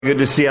Good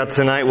to see you out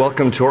tonight.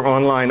 Welcome to our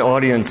online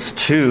audience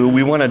too.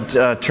 We want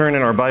to turn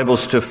in our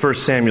Bibles to 1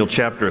 Samuel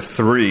chapter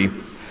 3.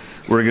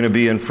 We're going to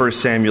be in 1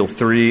 Samuel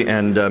 3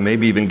 and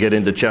maybe even get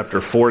into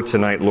chapter 4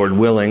 tonight, Lord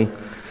willing.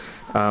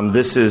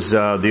 This is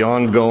the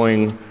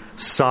ongoing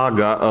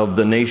saga of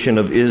the nation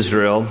of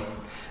Israel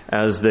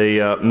as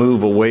they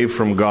move away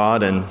from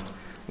God and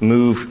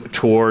move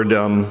toward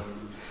a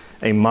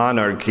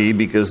monarchy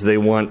because they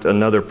want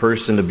another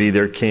person to be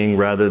their king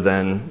rather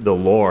than the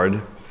Lord.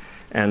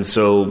 And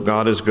so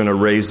God is going to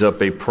raise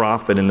up a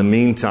prophet in the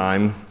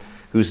meantime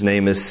whose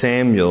name is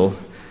Samuel,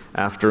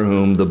 after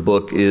whom the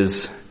book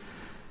is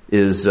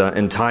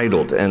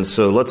entitled. And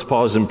so let's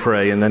pause and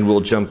pray, and then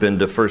we'll jump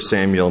into 1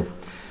 Samuel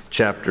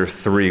chapter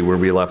 3, where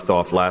we left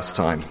off last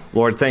time.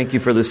 Lord, thank you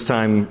for this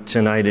time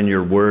tonight in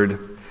your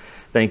word.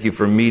 Thank you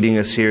for meeting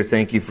us here.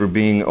 Thank you for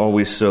being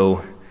always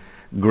so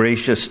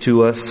gracious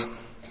to us.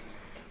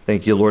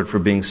 Thank you, Lord, for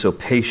being so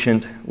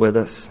patient with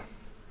us.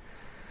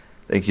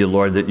 Thank you,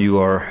 Lord, that you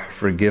are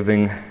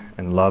forgiving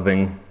and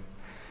loving,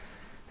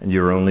 and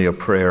you're only a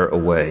prayer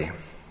away.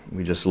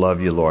 We just love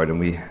you, Lord, and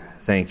we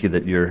thank you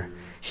that you're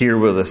here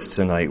with us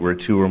tonight. Where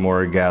two or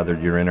more are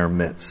gathered, you're in our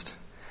midst.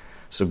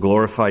 So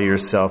glorify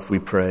yourself, we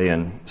pray,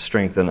 and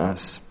strengthen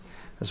us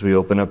as we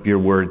open up your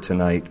word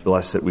tonight.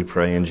 Bless it, we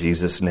pray, in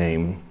Jesus'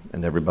 name.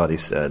 And everybody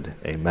said,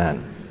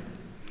 amen.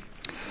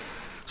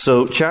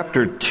 So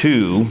chapter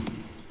 2...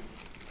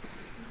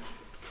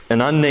 an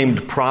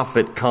unnamed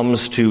prophet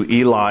comes to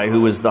Eli,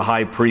 who was the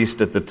high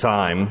priest at the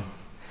time,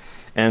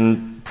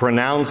 and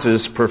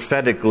pronounces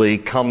prophetically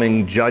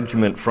coming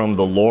judgment from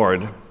the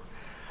Lord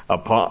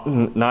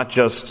upon not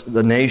just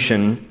the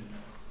nation,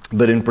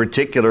 but in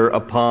particular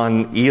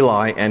upon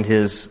Eli and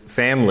his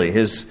family.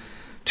 His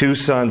two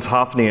sons,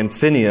 Hophni and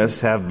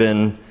Phinehas, have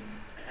been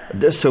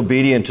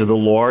disobedient to the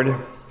Lord.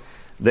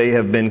 They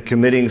have been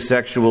committing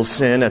sexual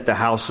sin at the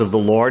house of the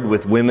Lord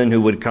with women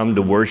who would come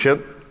to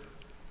worship.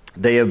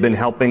 They have been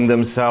helping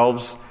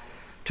themselves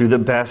to the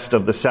best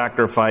of the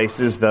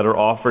sacrifices that are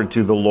offered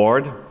to the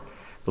Lord.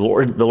 The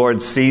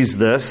Lord sees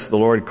this. The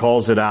Lord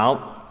calls it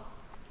out.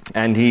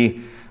 And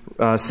he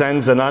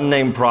sends an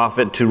unnamed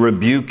prophet to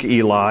rebuke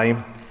Eli.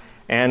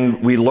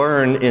 And we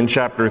learn in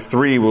chapter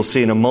 3, we'll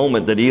see in a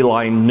moment, that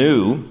Eli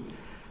knew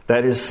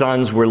that his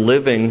sons were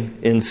living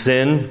in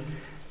sin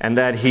and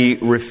that he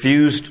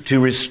refused to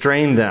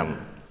restrain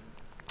them.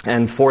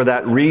 And for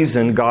that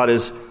reason, God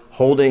is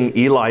holding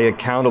Eli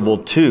accountable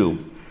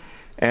too.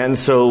 And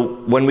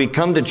so when we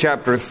come to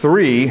chapter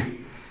 3,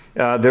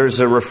 there's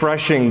a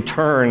refreshing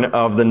turn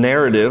of the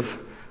narrative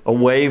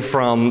away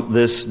from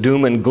this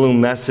doom and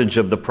gloom message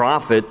of the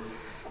prophet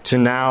to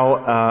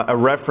now a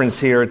reference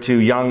here to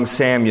young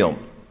Samuel.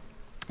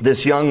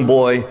 This young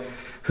boy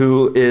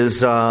who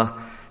is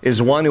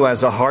one who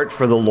has a heart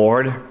for the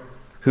Lord,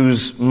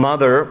 whose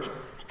mother,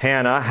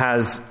 Hannah,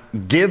 has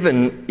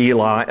given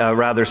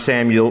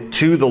Samuel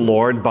to the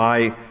Lord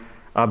by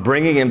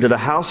bringing him to the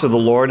house of the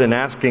Lord and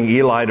asking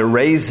Eli to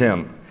raise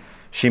him.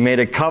 She made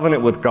a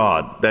covenant with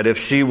God that if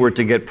she were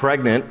to get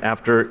pregnant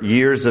after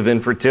years of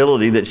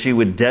infertility, that she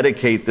would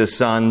dedicate the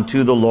son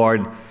to the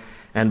Lord.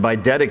 And by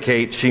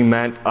dedicate, she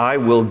meant, I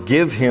will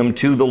give him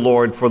to the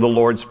Lord for the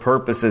Lord's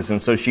purposes.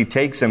 And so she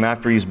takes him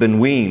after he's been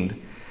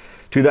weaned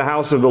to the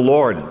house of the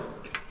Lord.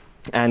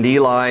 And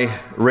Eli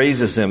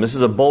raises him. This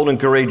is a bold and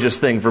courageous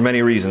thing for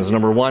many reasons.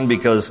 Number one,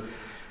 because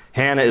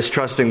Hannah is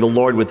trusting the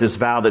Lord with this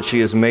vow that she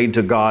has made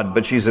to God,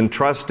 but she's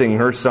entrusting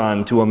her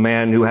son to a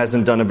man who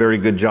hasn't done a very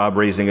good job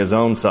raising his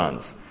own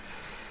sons.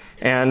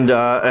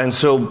 And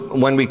so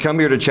when we come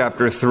here to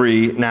chapter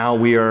 3, now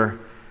we are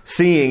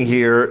seeing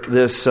here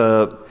this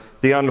the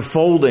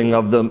unfolding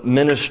of the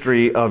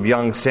ministry of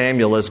young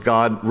Samuel as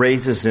God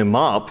raises him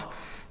up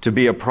to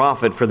be a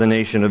prophet for the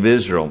nation of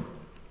Israel.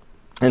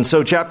 And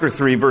so chapter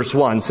 3, verse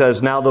 1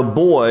 says, Now the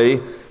boy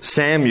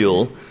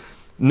Samuel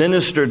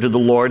ministered to the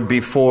Lord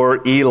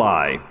before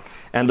Eli,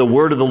 and the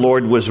word of the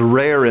Lord was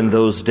rare in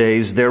those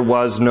days. There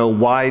was no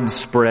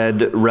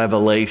widespread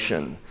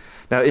revelation.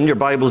 Now, in your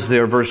Bibles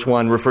there, verse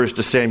 1 refers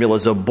to Samuel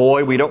as a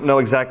boy. We don't know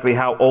exactly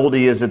how old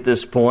he is at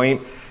this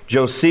point.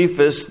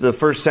 Josephus, the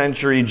first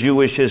century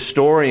Jewish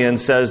historian,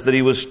 says that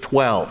he was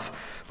 12.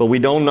 But we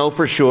don't know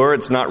for sure.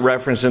 It's not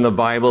referenced in the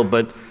Bible,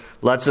 but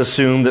let's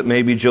assume that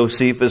maybe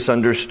Josephus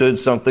understood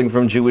something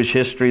from Jewish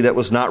history that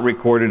was not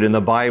recorded in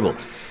the Bible.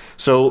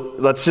 So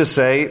let's just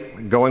say,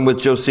 going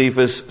with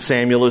Josephus,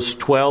 Samuel is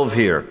 12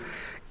 here.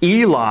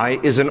 Eli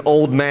is an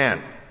old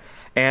man,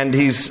 and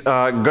he's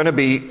going to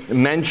be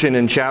mentioned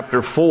in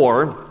chapter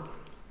 4,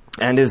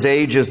 and his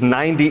age is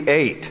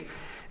 98.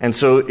 And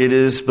so it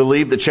is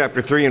believed that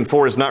chapter 3 and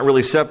 4 is not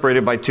really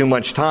separated by too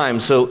much time.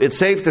 So it's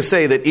safe to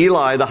say that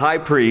Eli, the high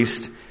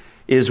priest,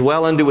 is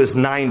well into his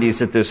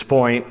 90s at this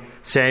point.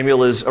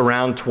 Samuel is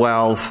around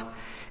 12,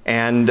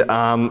 and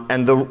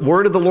the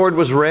word of the Lord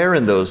was rare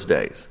in those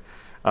days.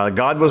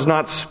 God was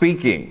not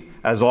speaking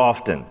as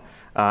often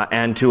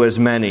and to as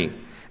many.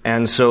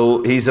 And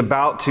so he's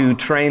about to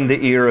train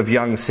the ear of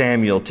young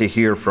Samuel to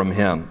hear from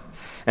him.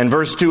 And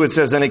verse 2, it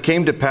says, And it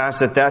came to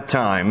pass at that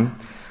time,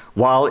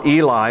 while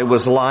Eli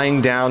was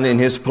lying down in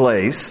his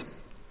place.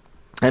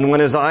 And when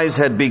his eyes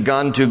had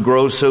begun to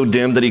grow so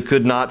dim that he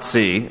could not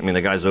see, I mean,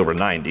 the guy's over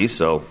 90,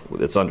 so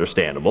it's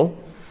understandable.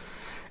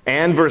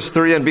 And verse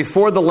 3, and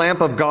before the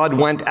lamp of God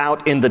went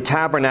out in the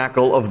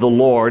tabernacle of the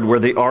Lord where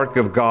the ark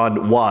of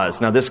God was.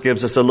 Now this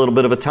gives us a little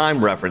bit of a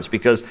time reference,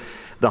 because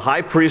the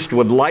high priest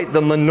would light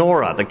the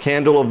menorah, the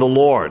candle of the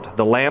Lord,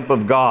 the lamp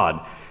of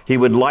God. He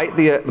would light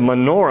the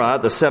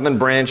menorah, the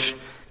 7-branch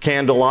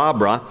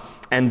candelabra,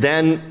 and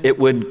then it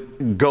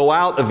would go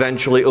out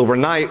eventually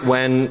overnight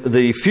when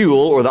the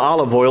fuel or the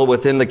olive oil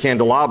within the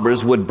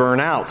candelabras would burn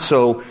out.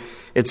 So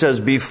it says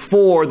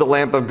before the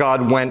lamp of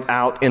God went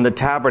out in the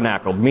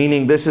tabernacle,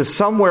 meaning this is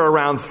somewhere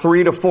around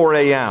 3 to 4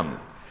 a.m.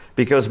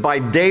 because by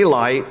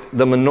daylight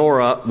the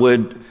menorah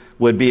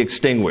would be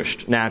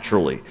extinguished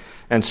naturally.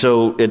 And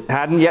so it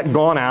hadn't yet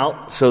gone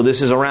out, so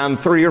this is around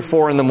 3 or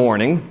 4 in the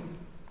morning,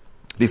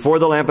 before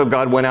the lamp of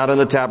God went out in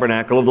the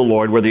tabernacle of the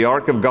Lord where the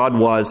ark of God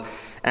was.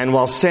 And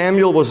while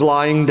Samuel was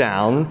lying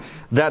down,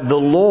 that the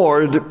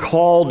Lord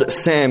called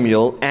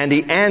Samuel, and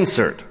he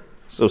answered.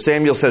 So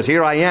Samuel says,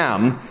 "Here I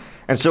am."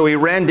 And so he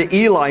ran to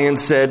Eli and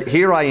said,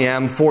 "Here I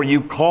am, for you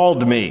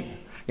called me."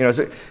 You know,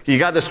 you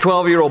got this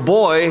 12-year-old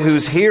boy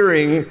who's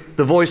hearing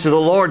the voice of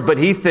the Lord, but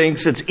he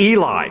thinks it's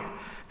Eli,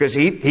 because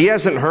he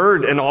hasn't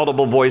heard an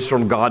audible voice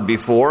from God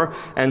before.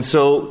 And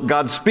so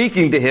God's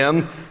speaking to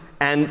him,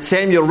 and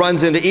Samuel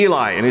runs into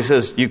Eli, and he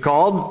says, "You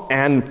called?"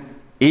 And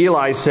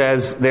Eli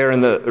says there in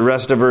the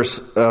rest of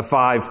verse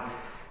 5,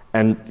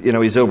 and you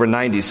know he's over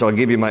 90, so I'll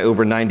give you my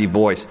over 90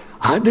 voice.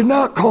 "I did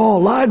not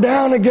call, lie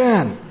down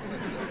again."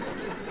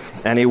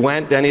 And he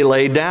went and he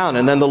lay down,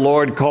 and then the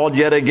Lord called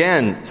yet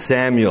again,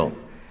 "Samuel."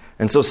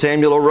 And so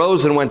Samuel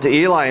arose and went to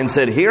Eli and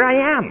said, "Here I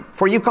am,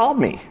 for you called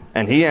me."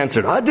 And he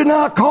answered, "I did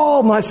not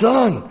call, my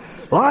son,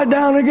 lie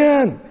down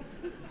again."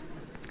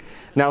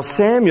 Now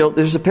Samuel,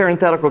 there's a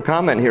parenthetical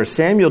comment here.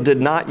 Samuel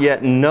did not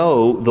yet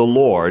know the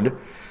Lord,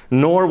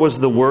 nor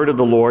was the word of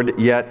the Lord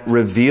yet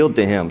revealed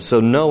to him. So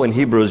know in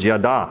Hebrew is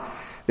yada.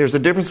 There's a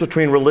difference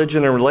between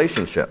religion and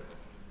relationship.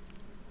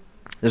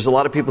 There's a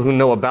lot of people who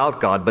know about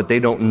God, but they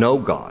don't know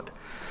God.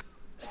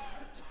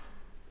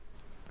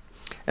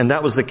 And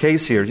that was the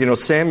case here. You know,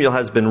 Samuel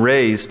has been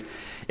raised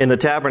in the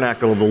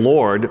tabernacle of the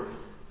Lord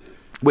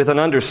with an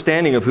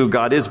understanding of who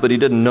God is, but he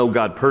didn't know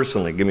God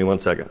personally. Give me 1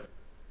 second.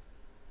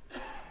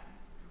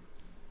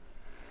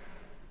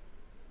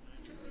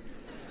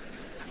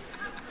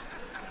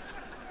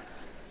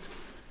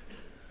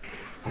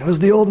 It was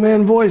the old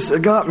man voice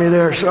that got me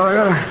there, so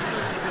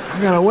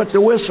I gotta wet the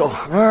whistle.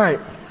 All right.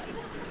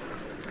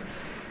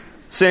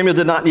 Samuel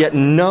did not yet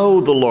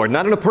know the Lord,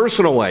 not in a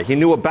personal way. He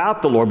knew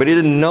about the Lord, but he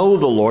didn't know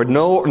the Lord,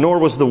 nor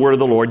was the word of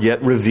the Lord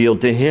yet revealed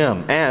to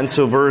him. And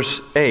so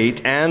verse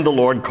 8, and the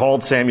Lord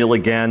called Samuel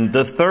again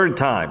the third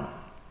time.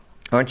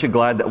 Aren't you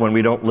glad that when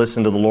we don't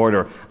listen to the Lord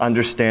or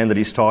understand that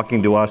he's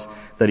talking to us,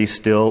 that he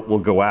still will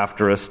go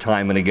after us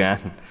time and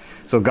again?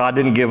 So God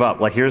didn't give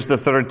up. Like, here's the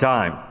third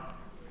time.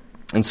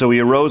 And so he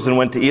arose and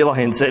went to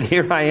Eli and said,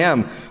 "Here I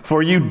am,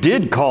 for you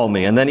did call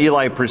me." And then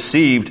Eli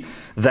perceived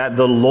that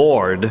the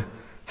Lord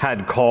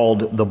had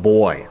called the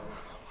boy.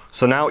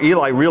 So now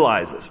Eli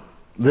realizes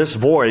this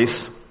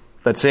voice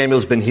that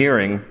Samuel's been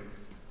hearing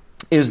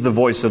is the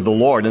voice of the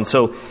Lord. And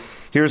so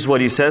here's what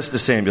he says to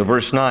Samuel,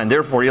 verse 9.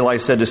 Therefore Eli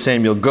said to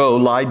Samuel, "Go,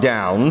 lie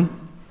down,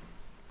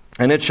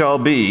 and it shall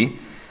be,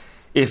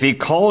 if he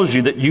calls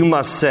you, that you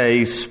must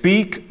say,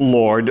 'Speak,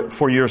 Lord,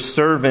 for your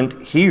servant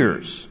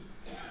hears.'"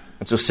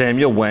 And so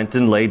Samuel went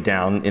and lay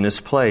down in his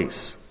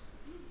place.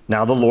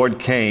 Now the Lord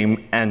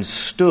came and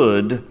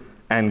stood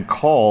and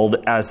called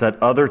as at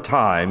other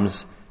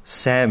times,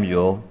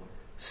 "Samuel,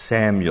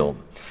 Samuel."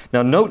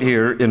 Now note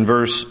here in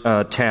verse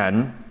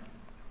 10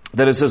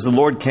 that it says the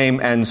Lord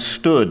came and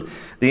stood.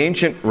 The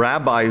ancient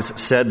rabbis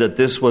said that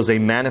this was a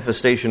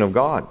manifestation of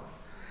God.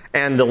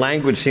 And the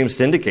language seems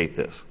to indicate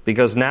this,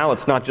 because now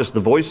it's not just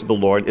the voice of the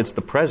Lord, it's the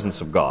presence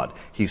of God.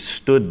 He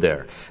stood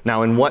there.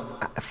 Now, in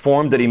what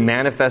form did he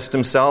manifest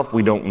himself?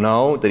 We don't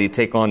know. Did he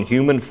take on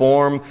human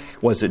form?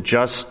 Was it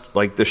just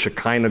like the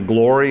Shekinah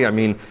glory? I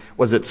mean,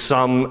 was it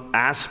some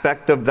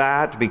aspect of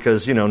that?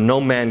 Because, you know,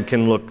 no man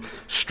can look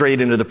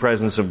straight into the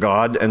presence of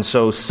God. And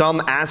so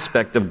some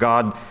aspect of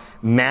God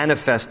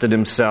manifested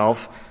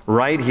himself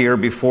right here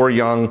before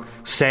young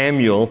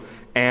Samuel.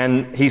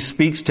 And he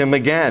speaks to him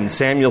again,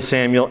 "Samuel,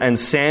 Samuel." And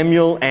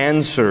Samuel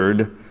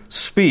answered,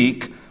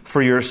 "Speak,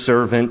 for your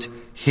servant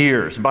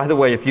hears." By the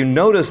way, if you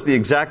notice the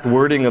exact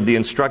wording of the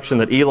instruction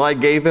that Eli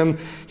gave him,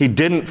 he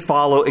didn't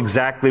follow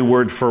exactly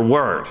word for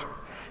word.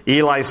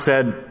 Eli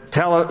said,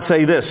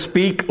 say this,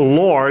 "Speak,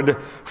 Lord,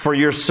 for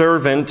your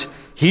servant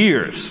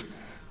hears."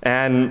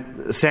 And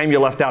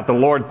Samuel left out the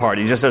Lord part.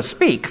 He just says,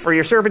 "Speak, for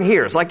your servant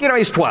hears." Like, you know,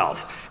 he's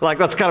 12.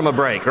 Like, let's cut him a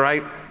break,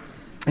 right?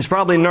 He's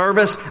probably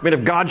nervous. I mean,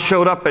 if God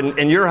showed up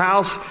in your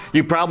house,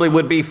 you probably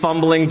would be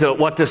fumbling to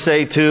what to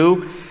say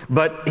too.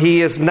 But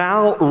he is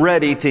now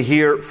ready to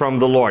hear from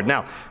the Lord.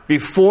 Now,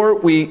 before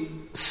we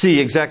see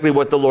exactly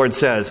what the Lord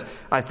says,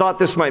 I thought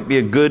this might be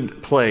a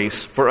good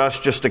place for us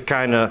just to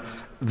kind of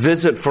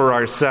visit for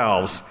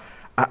ourselves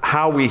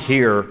how we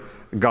hear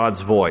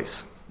God's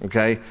voice,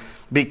 okay?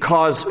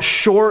 Because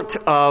short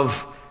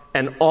of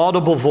an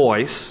audible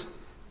voice,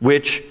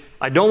 which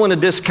I don't want to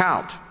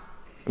discount.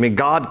 I mean,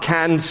 God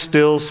can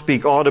still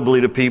speak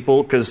audibly to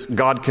people because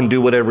God can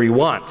do whatever He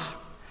wants.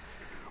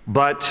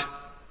 But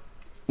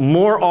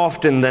more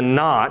often than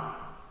not,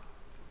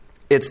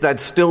 it's that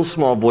still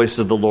small voice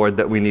of the Lord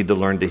that we need to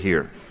learn to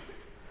hear.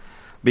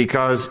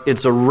 Because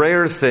it's a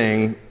rare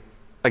thing.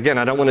 Again,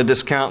 I don't want to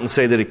discount and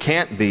say that it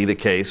can't be the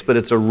case, but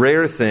it's a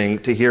rare thing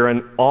to hear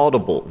an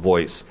audible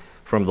voice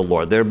from the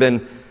Lord. There have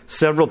been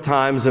several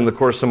times in the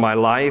course of my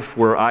life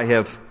where I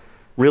have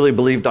really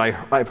believed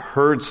I've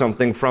heard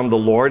something from the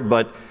Lord,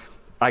 but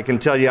I can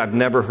tell you I've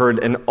never heard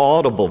an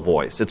audible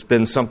voice. It's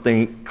been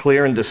something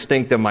clear and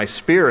distinct in my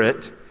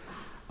spirit,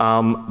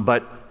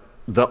 but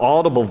the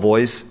audible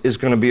voice is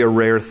going to be a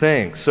rare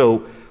thing.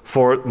 So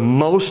for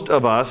most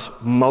of us,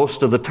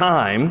 most of the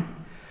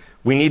time,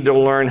 we need to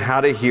learn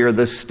how to hear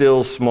the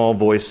still small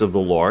voice of the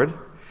Lord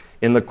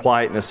in the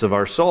quietness of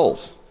our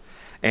souls.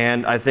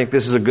 And I think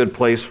this is a good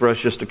place for us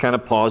just to kind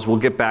of pause. We'll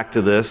get back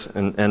to this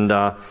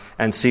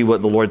and see what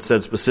the Lord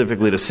said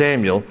specifically to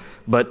Samuel.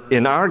 But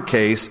in our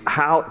case,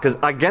 how? Because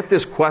I get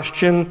this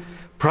question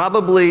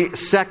probably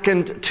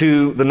second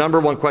to the number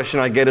one question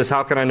I get is,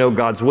 how can I know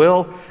God's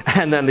will?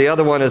 And then the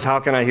other one is, how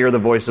can I hear the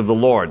voice of the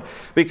Lord?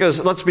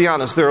 Because let's be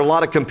honest, there are a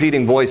lot of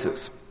competing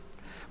voices.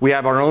 We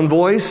have our own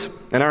voice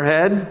in our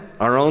head,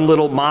 our own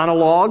little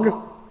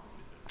monologue.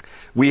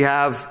 We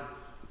have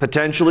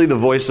potentially the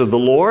voice of the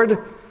Lord.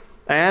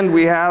 And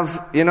we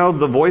have,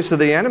 the voice of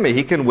the enemy.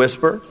 He can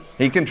whisper.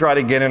 He can try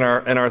to get in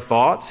our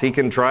thoughts. He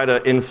can try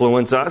to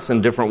influence us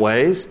in different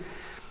ways.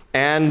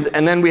 And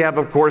then we have,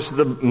 of course,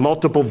 the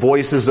multiple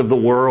voices of the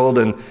world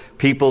and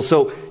people.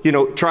 So,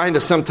 trying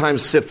to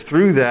sometimes sift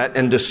through that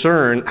and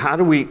discern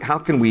how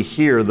can we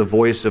hear the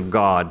voice of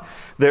God.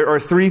 There are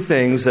three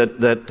things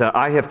that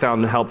I have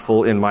found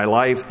helpful in my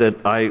life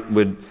that I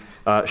would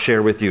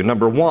share with you.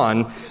 Number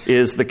one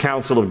is the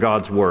counsel of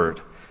God's Word.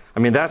 I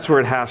mean, that's where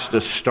it has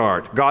to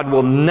start. God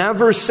will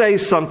never say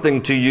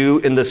something to you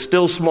in the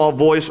still small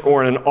voice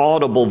or in an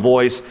audible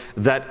voice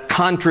that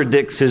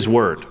contradicts His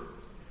Word.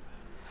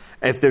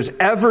 If there's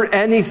ever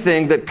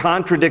anything that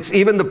contradicts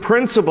even the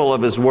principle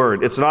of His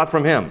Word, it's not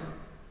from Him.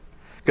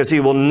 Because He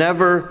will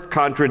never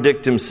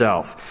contradict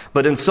Himself.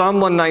 But in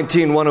Psalm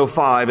 119,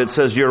 105, it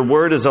says, "Your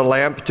word is a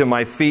lamp to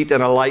my feet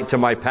and a light to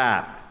my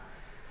path."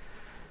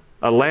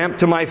 A lamp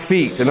to my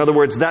feet. In other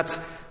words, that's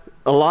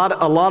a lot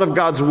of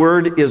God's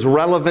Word is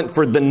relevant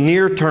for the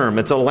near term.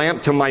 It's a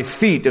lamp to my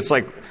feet. It's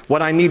like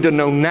what I need to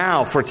know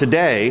now for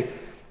today.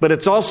 But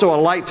it's also a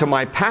light to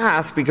my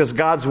path because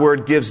God's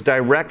Word gives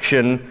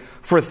direction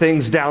for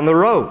things down the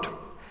road.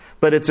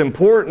 But it's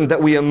important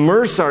that we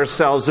immerse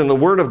ourselves in the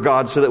Word of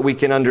God so that we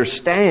can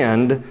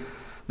understand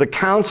the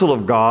counsel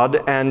of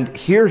God and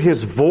hear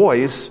His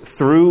voice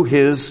through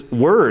His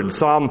Word.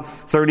 Psalm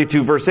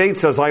 32 verse 8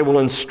 says, "I will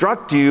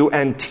instruct you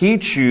and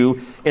teach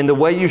you in the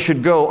way you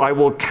should go. I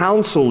will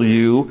counsel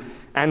you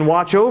and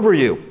watch over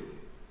you."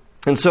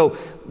 And so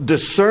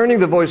discerning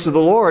the voice of the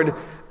Lord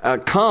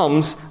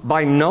comes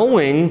by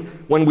knowing,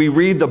 when we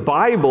read the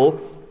Bible,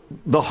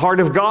 the heart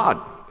of God,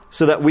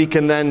 so that we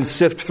can then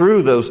sift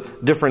through those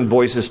different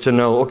voices to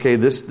know, okay,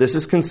 this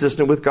is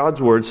consistent with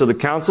God's Word. So the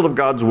counsel of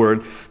God's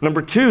Word.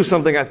 Number two,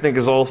 something I think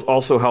is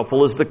also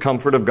helpful, is the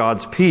comfort of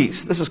God's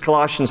peace. This is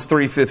Colossians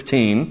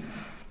 3:15,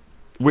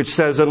 which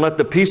says, "And let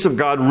the peace of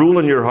God rule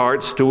in your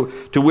hearts, to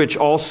which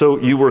also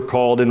you were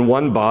called in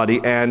one body,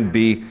 and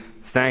be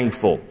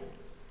thankful."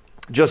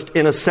 Just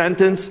in a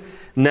sentence,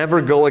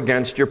 never go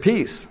against your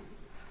peace.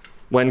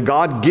 When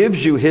God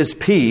gives you His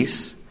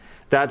peace,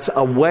 that's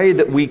a way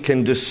that we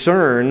can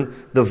discern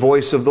the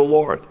voice of the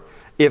Lord.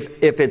 If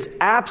it's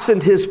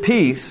absent His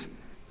peace,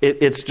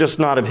 it's just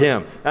not of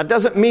Him. That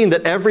doesn't mean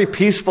that every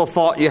peaceful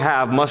thought you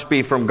have must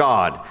be from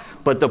God.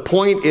 But the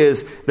point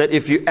is that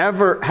if you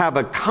ever have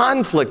a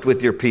conflict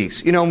with your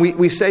peace,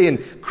 we say in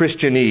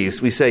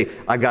Christianese, we say,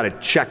 "I got a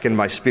check in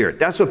my spirit."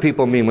 That's what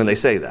people mean when they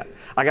say that.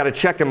 I got a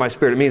check in my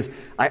spirit. It means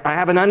I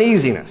have an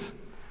uneasiness.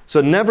 So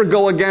never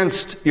go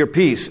against your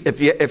peace. If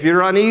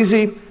you're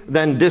uneasy,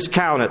 then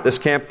discount it. This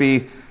can't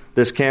be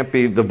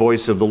the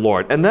voice of the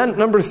Lord. And then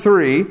number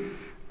three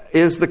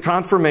is the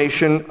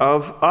confirmation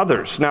of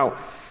others. Now,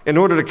 in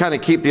order to kind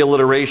of keep the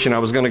alliteration, I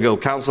was going to go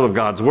counsel of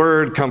God's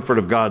Word, comfort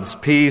of God's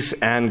peace,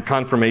 and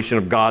confirmation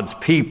of God's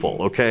people.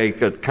 Okay,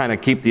 kind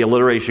of keep the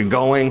alliteration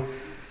going.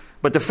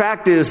 But the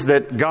fact is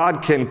that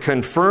God can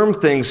confirm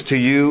things to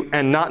you,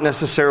 and not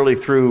necessarily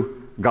through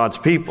God's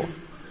people.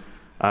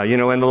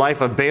 In the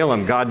life of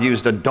Balaam, God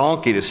used a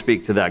donkey to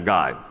speak to that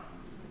guy.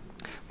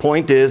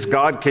 Point is,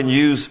 God can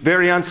use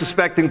very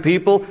unsuspecting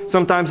people,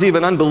 sometimes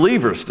even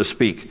unbelievers, to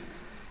speak.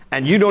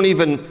 And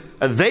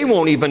they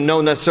won't even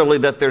know necessarily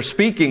that they're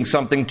speaking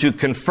something to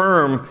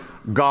confirm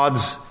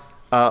God's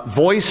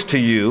voice to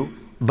you,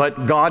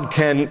 but God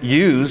can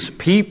use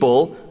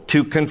people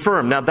to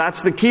confirm. Now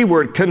that's the key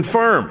word,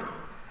 confirm.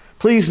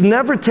 Please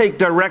never take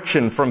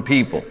direction from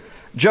people.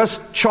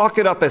 Just chalk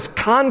it up as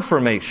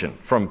confirmation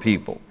from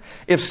people.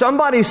 If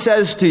somebody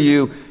says to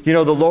you,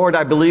 the Lord,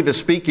 I believe, is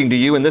speaking to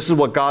you, and this is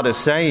what God is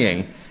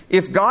saying,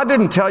 if God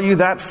didn't tell you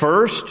that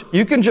first,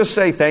 you can just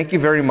say thank you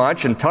very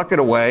much and tuck it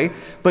away.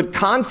 But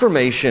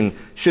confirmation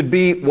should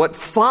be what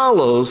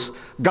follows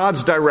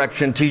God's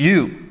direction to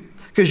you.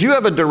 Because you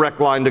have a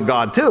direct line to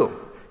God too.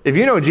 If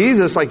you know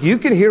Jesus, you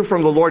can hear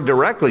from the Lord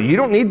directly. You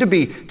don't need to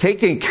be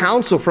taking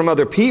counsel from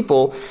other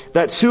people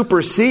that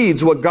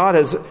supersedes what God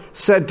has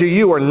said to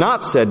you or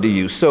not said to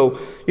you. So,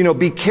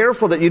 be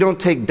careful that you don't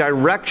take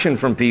direction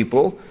from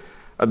people.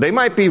 They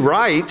might be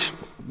right,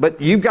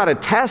 but you've got to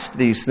test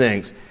these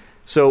things.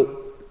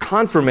 So,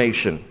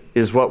 confirmation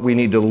is what we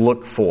need to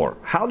look for.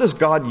 How does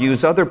God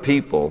use other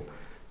people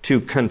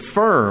to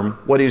confirm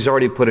what He's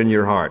already put in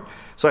your heart?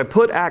 So I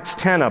put Acts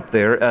 10 up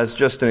there as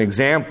just an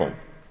example.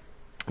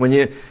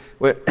 Many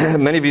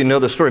of you know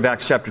the story of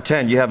Acts chapter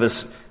 10. You have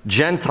this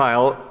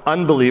Gentile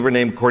unbeliever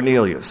named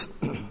Cornelius.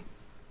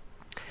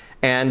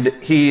 And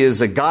he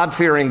is a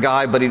God-fearing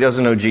guy, but he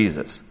doesn't know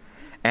Jesus.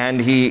 And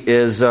he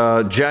is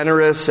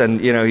generous, and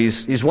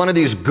he's one of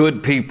these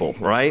good people,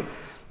 right?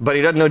 But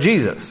he doesn't know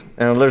Jesus.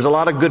 And there's a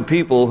lot of good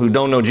people who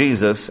don't know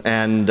Jesus.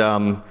 And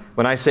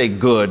when I say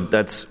good,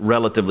 that's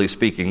relatively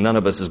speaking. None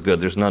of us is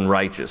good. There's none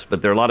righteous.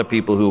 But there are a lot of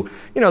people who,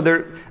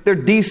 they're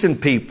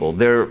decent people.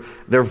 They're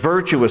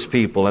virtuous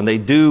people, and they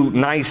do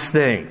nice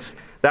things.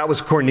 That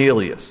was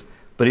Cornelius.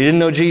 But he didn't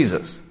know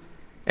Jesus.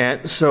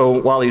 And so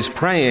while he's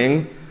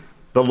praying,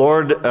 the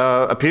Lord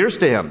appears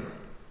to him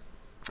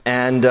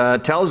and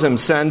tells him,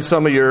 send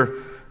some of your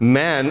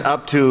men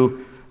up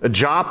to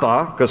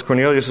Joppa, because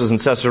Cornelius was in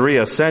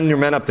Caesarea. Send your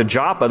men up to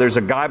Joppa. There's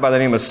a guy by the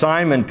name of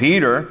Simon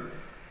Peter,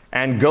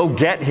 and go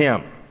get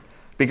him.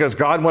 Because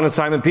God wanted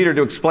Simon Peter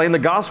to explain the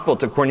gospel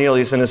to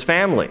Cornelius and his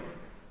family.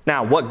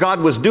 Now, what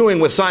God was doing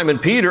with Simon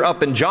Peter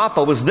up in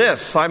Joppa was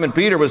this. Simon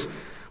Peter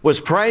was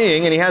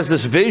praying, and he has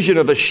this vision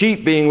of a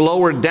sheet being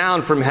lowered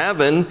down from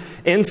heaven.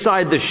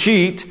 Inside the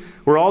sheet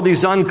were all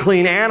these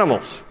unclean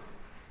animals.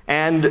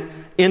 And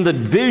in the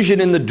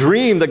vision, in the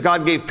dream that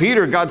God gave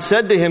Peter, God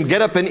said to him,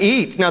 get up and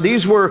eat. Now,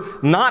 these were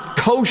not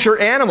kosher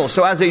animals.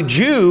 So as a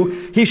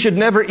Jew, he should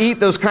never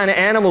eat those kind of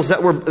animals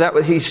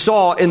that he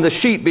saw in the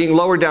sheet being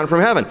lowered down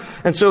from heaven.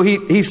 And so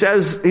he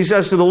says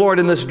to the Lord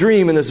in this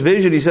dream, in this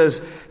vision, he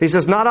says,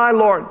 not I,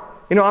 Lord.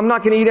 I'm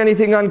not going to eat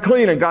anything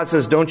unclean. And God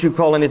says, don't you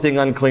call anything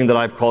unclean that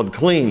I've called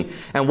clean.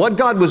 And what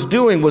God was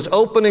doing was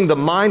opening the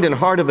mind and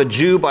heart of a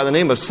Jew by the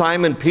name of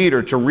Simon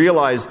Peter to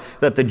realize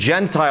that the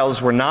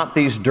Gentiles were not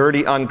these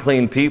dirty,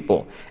 unclean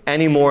people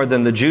any more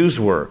than the Jews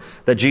were.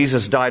 That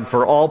Jesus died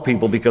for all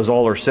people because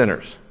all are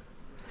sinners.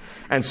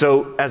 And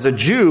so as a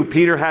Jew,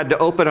 Peter had to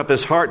open up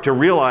his heart to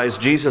realize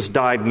Jesus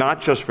died not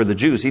just for the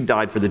Jews. He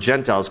died for the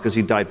Gentiles because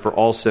he died for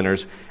all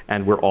sinners,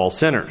 and we're all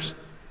sinners.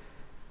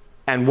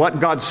 And what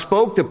God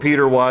spoke to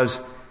Peter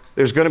was,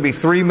 there's going to be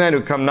 3 men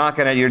who come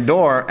knocking at your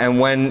door, and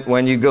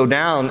when you go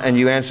down and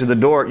you answer the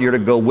door, you're to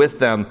go with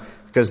them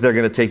because they're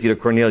going to take you to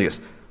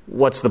Cornelius.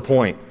 What's the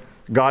point?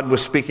 God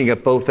was speaking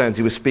at both ends.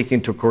 He was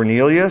speaking to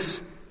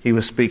Cornelius. He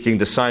was speaking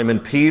to Simon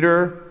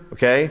Peter.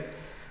 Okay?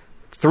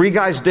 3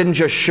 guys didn't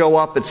just show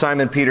up at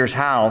Simon Peter's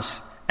house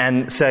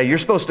and say, you're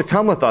supposed to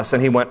come with us.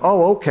 And he went,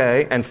 oh,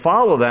 okay, and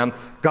follow them.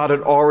 God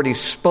had already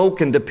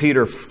spoken to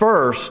Peter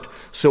first,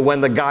 so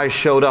when the guys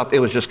showed up, it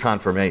was just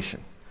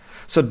confirmation.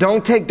 So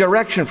don't take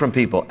direction from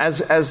people,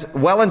 as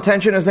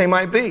well-intentioned as they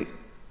might be.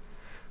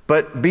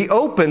 But be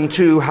open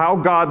to how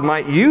God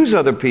might use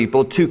other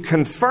people to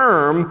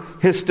confirm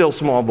His still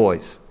small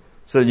voice,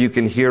 so that you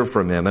can hear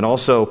from Him. And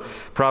also,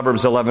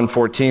 Proverbs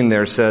 11:14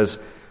 there says,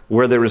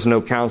 where there is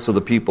no counsel,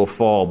 the people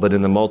fall, but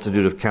in the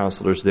multitude of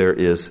counselors there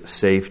is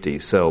safety.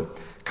 So,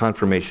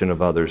 confirmation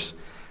of others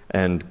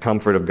and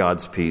comfort of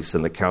God's peace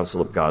and the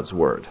counsel of God's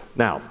word.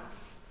 Now,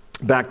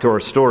 back to our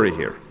story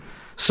here.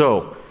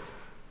 So,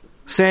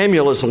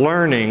 Samuel is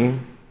learning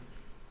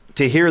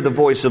to hear the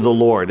voice of the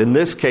Lord. In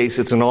this case,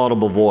 it's an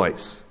audible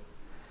voice.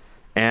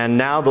 And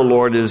now the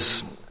Lord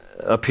is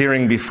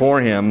appearing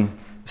before him.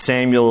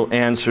 Samuel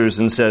answers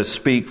and says,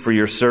 speak, for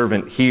your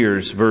servant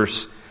hears.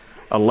 Verse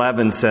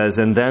 11 says,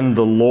 and then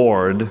the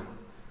Lord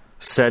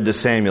said to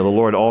Samuel, the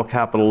Lord, all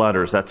capital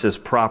letters, that's his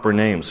proper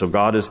name. So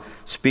God is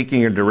speaking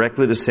here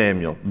directly to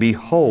Samuel.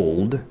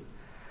 Behold,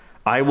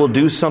 I will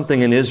do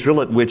something in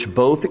Israel at which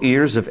both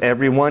ears of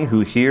everyone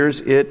who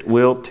hears it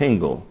will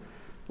tingle,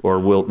 or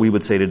we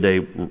would say today,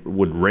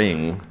 would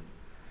ring.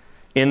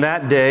 In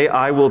that day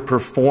I will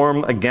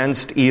perform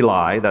against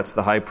Eli, that's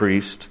the high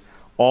priest,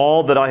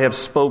 all that I have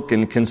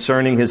spoken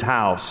concerning his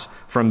house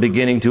from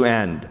beginning to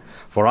end.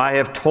 For I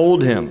have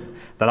told him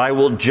that I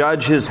will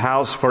judge his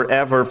house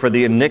forever for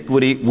the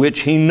iniquity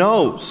which he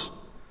knows,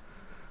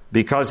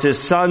 because his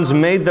sons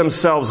made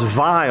themselves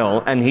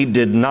vile, and he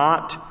did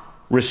not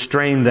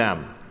restrain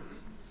them.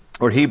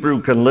 Or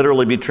Hebrew can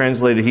literally be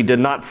translated, he did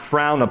not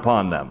frown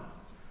upon them.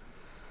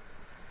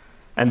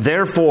 And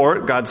therefore,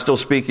 God's still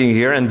speaking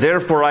here, and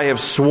therefore I have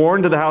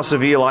sworn to the house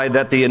of Eli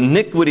that the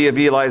iniquity of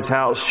Eli's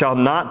house shall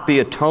not be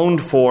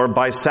atoned for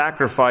by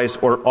sacrifice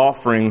or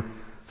offering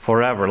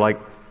forever. Like,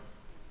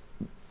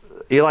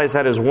 Eli's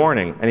had his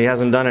warning, and he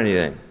hasn't done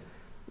anything.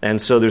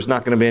 And so there's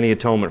not going to be any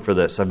atonement for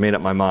this. I've made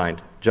up my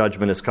mind.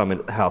 Judgment is coming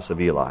to the house of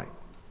Eli.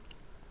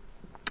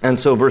 And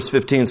so verse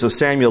 15, so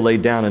Samuel lay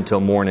down until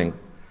morning.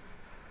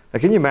 Now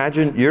can you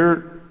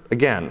imagine,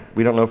 again,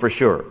 we don't know for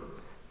sure,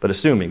 but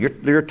assuming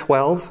you're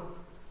 12,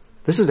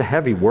 this is a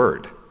heavy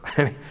word.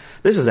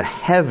 This is a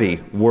heavy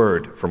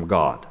word from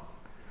God.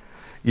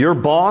 Your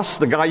boss,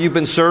 the guy you've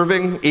been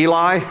serving,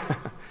 Eli,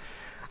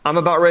 I'm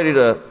about ready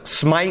to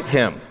smite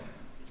him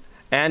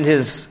and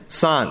his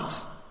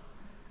sons.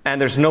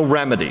 And there's no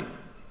remedy.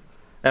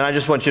 And I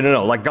just want you to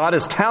know, like God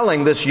is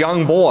telling this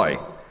young boy,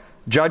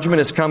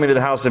 judgment is coming to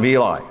the house of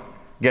Eli.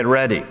 Get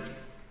ready.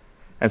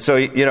 And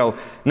so,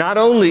 not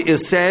only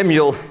is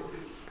Samuel,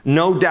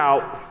 no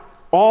doubt,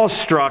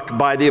 awestruck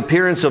by the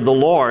appearance of the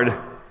Lord,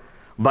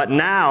 but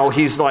now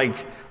he's like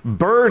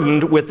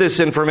burdened with this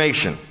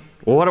information.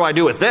 Well, what do I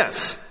do with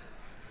this?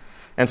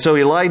 And so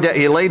he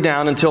lay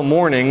down until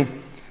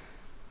morning,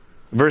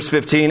 verse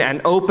 15,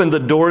 and opened the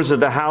doors of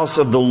the house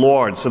of the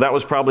Lord. So that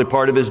was probably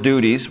part of his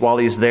duties while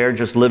he's there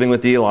just living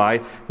with Eli,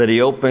 that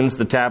he opens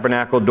the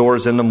tabernacle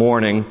doors in the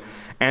morning.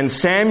 And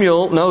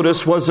Samuel,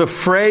 notice, was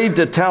afraid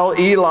to tell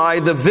Eli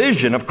the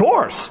vision. Of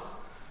course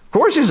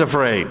he's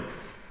afraid.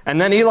 And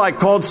then Eli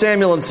called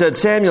Samuel and said,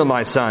 Samuel,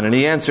 my son. And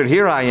he answered,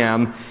 here I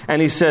am. And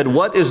he said,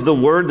 what is the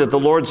word that the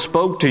Lord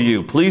spoke to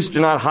you? Please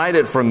do not hide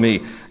it from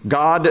me.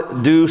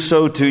 God do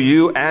so to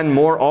you and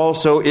more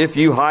also if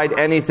you hide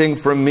anything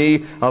from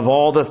me of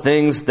all the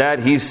things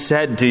that he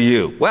said to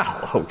you.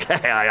 Well,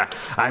 okay.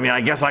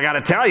 I guess I got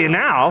to tell you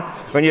now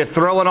when you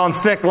throw it on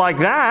thick like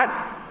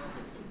that.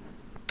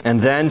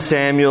 And then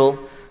Samuel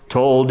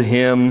told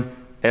him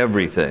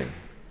everything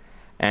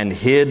and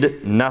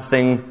hid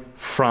nothing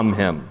from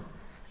him.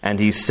 And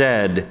he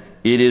said,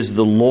 it is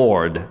the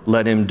Lord,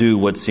 let him do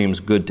what seems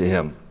good to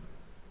him.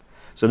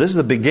 So this is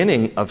the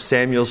beginning of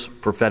Samuel's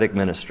prophetic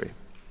ministry.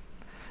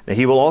 Now,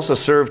 he will also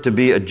serve to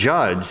be a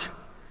judge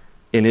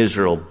in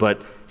Israel,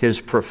 but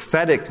his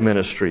prophetic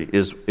ministry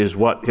is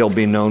what he'll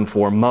be known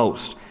for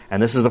most.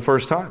 And this is the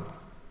first time.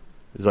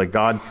 It's like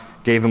God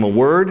gave him a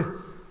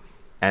word,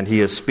 and he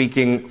is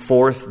speaking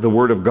forth the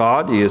word of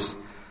God. He is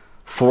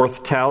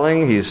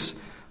forthtelling. He's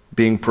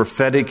being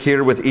prophetic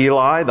here with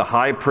Eli, the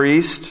high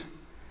priest.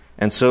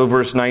 And so,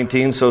 verse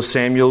 19, so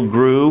Samuel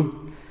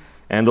grew,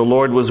 and the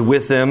Lord was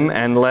with him,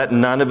 and let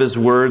none of his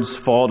words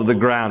fall to the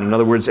ground. In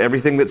other words,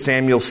 everything that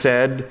Samuel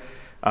said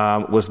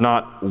was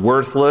not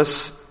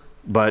worthless,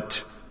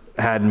 but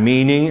had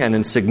meaning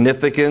and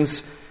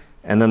significance.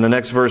 And then the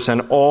next verse,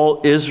 and all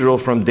Israel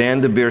from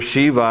Dan to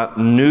Beersheba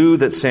knew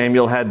that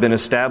Samuel had been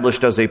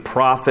established as a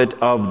prophet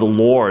of the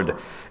Lord.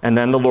 And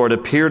then the Lord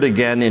appeared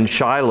again in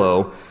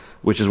Shiloh,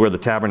 which is where the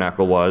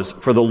tabernacle was.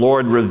 For the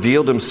Lord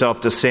revealed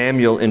himself to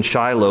Samuel in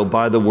Shiloh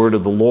by the word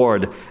of the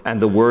Lord,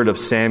 and the word of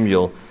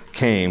Samuel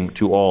came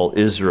to all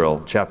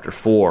Israel. Chapter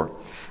 4.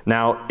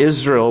 Now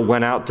Israel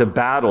went out to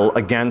battle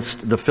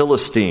against the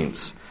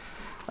Philistines.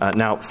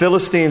 Now,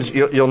 Philistines,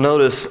 you'll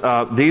notice,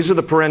 these are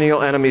the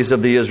perennial enemies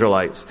of the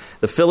Israelites.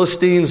 The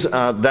Philistines,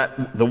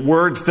 that the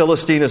word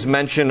Philistine is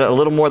mentioned a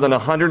little more than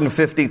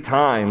 150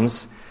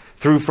 times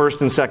through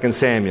 1st and 2nd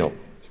Samuel.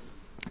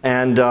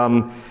 And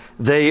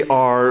they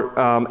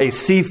are a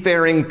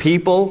seafaring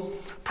people,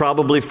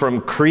 probably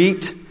from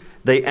Crete.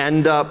 They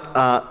end up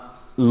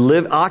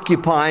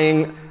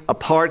occupying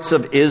parts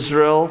of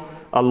Israel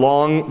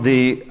along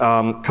the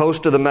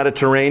coast of the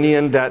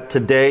Mediterranean that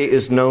today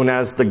is known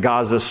as the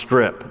Gaza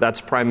Strip.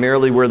 That's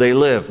primarily where they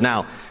live.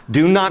 Now,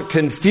 do not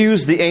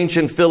confuse the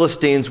ancient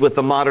Philistines with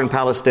the modern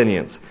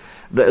Palestinians.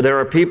 There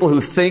are people who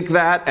think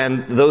that,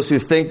 and those who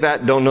think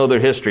that don't know their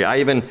history.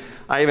 I even,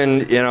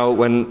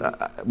 when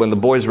the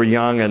boys were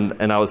young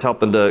and I was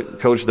helping to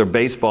coach their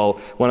baseball,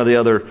 one of the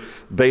other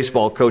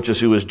baseball coaches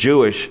who was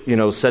Jewish,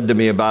 said to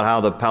me about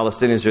how the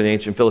Palestinians are the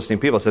ancient Philistine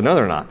people. I said, no,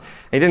 they're not.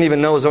 He didn't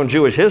even know his own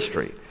Jewish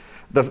history.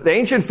 The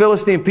ancient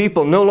Philistine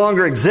people no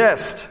longer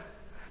exist.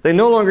 They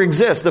no longer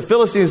exist. The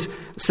Philistines,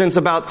 since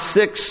about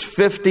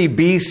 650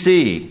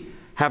 BC,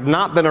 have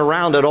not been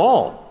around at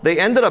all. They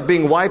ended up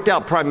being wiped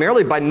out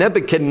primarily by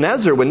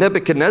Nebuchadnezzar when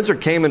Nebuchadnezzar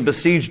came and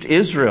besieged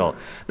Israel.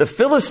 The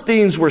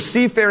Philistines were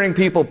seafaring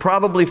people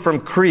probably from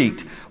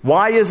Crete.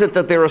 Why is it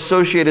that they're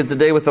associated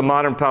today with the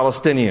modern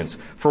Palestinians?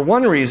 For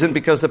one reason,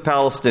 because the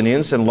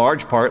Palestinians in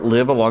large part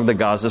live along the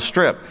Gaza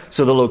Strip.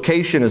 So the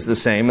location is the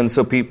same, and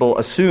so people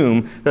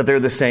assume that they're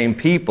the same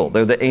people.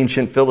 They're the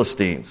ancient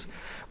Philistines.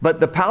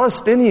 But the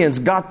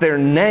Palestinians got their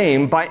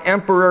name by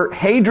Emperor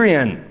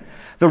Hadrian.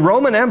 The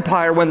Roman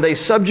Empire, when they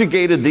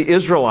subjugated the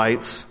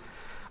Israelites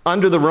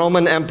under the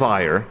Roman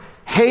Empire,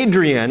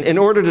 Hadrian, in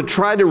order to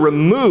try to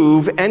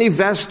remove any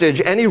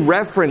vestige, any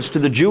reference to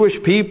the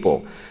Jewish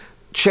people,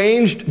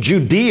 changed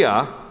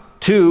Judea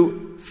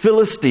to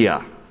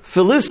Philistia.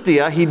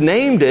 Philistia, he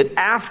named it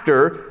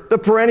after the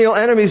perennial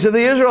enemies of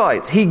the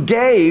Israelites. He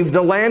gave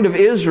the land of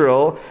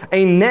Israel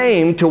a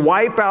name to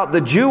wipe out the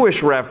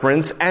Jewish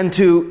reference and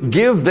to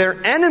give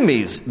their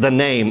enemies the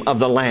name of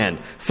the land.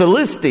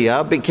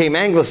 Philistia became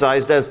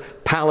anglicized as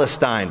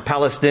Palestine,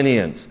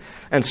 Palestinians.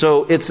 And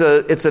so it's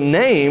a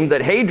name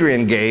that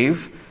Hadrian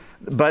gave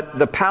But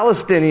the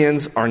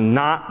Palestinians are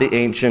not the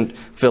ancient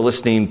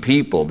Philistine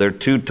people. They're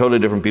two totally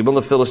different people.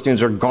 The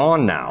Philistines are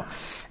gone now.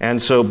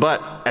 And so,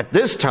 but at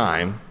this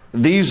time,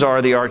 these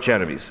are the arch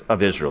enemies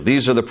of Israel.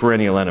 These are the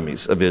perennial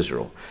enemies of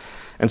Israel.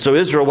 And so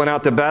Israel went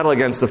out to battle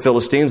against the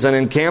Philistines and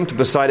encamped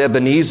beside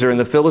Ebenezer, and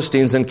the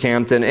Philistines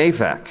encamped in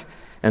Aphek.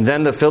 And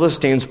then the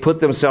Philistines put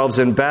themselves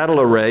in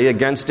battle array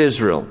against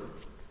Israel.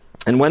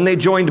 And when they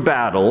joined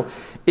battle,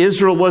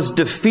 Israel was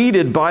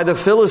defeated by the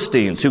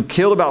Philistines, who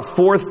killed about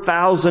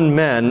 4,000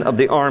 men of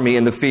the army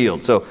in the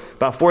field. So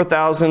about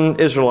 4,000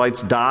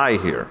 Israelites die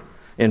here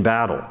in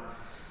battle.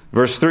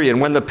 Verse 3,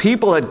 and when the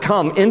people had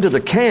come into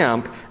the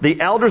camp, the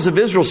elders of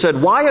Israel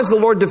said, "Why has the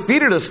Lord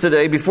defeated us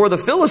today before the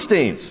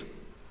Philistines?"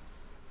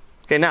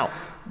 Okay, now,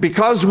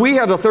 because we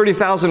have a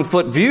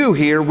 30,000-foot view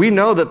here, we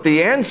know that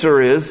the answer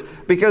is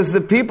because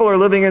the people are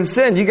living in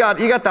sin. You got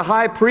the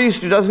high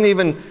priest who doesn't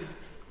even,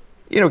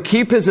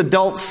 keep his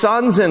adult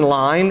sons in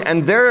line,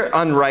 and they're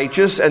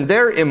unrighteous and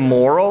they're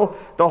immoral.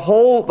 The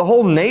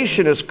whole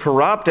nation is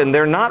corrupt, and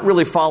they're not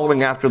really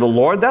following after the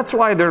Lord. That's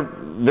why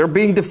they're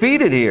being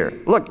defeated here.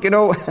 Look,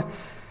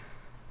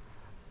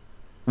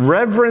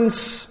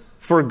 reverence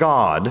for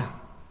God,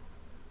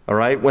 all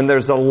right, when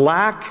there's a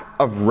lack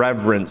of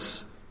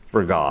reverence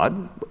for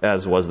God,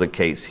 as was the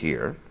case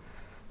here,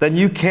 then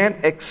you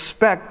can't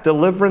expect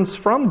deliverance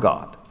from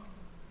God.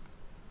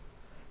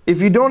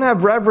 If you don't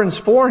have reverence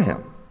for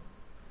Him,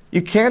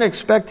 you can't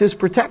expect His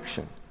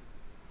protection.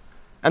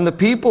 And the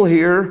people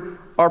here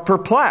are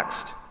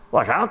perplexed.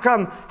 Like, how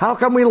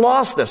come we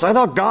lost this? I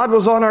thought God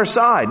was on our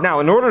side.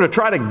 Now, in order to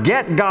try to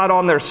get God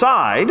on their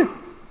side,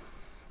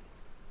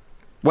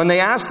 when they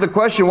ask the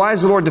question, why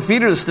has the Lord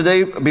defeated us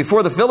today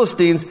before the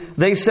Philistines?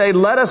 They say,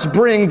 let us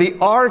bring the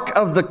ark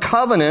of the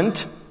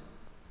covenant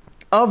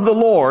of the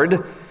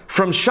Lord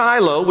from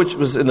Shiloh, which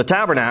was in the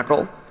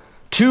tabernacle,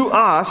 to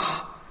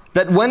us,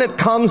 that when it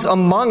comes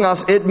among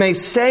us, it may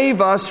save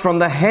us from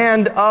the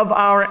hand of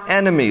our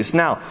enemies.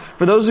 Now,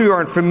 for those of you who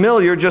aren't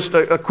familiar, just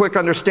a quick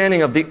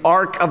understanding of the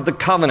Ark of the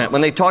Covenant.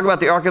 When they talk about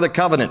the Ark of the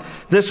Covenant,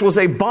 this was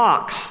a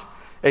box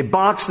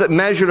that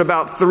measured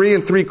about 3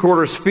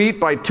 3/4 feet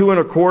by 2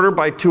 1/4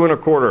 by 2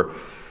 1/4.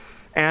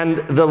 And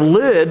the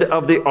lid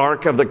of the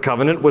Ark of the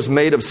Covenant was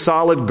made of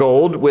solid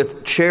gold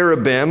with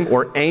cherubim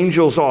or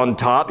angels on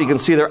top. You can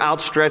see their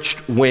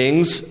outstretched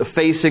wings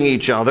facing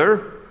each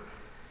other.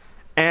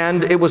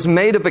 And it was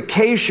made of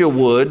acacia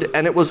wood,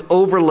 and it was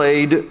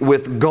overlaid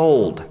with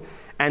gold.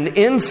 And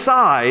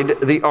inside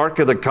the Ark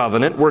of the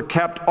Covenant were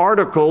kept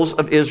articles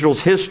of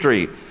Israel's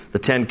history. The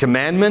 10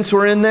 Commandments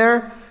were in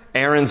there,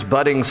 Aaron's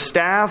budding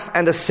staff,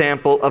 and a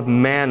sample of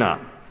manna.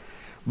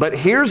 But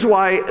here's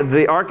why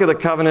the Ark of the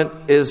Covenant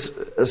is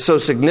so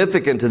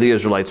significant to the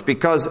Israelites,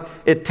 because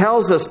it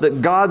tells us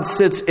that God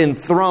sits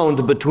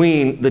enthroned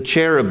between the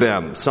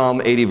cherubim. Psalm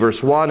 80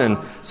 verse 1 and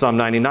Psalm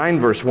 99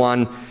 verse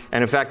 1.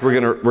 And in fact, we're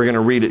going to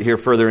read it here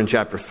further in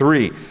chapter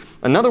 3.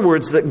 In other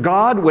words, that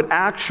God would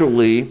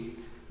actually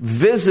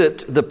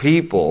visit the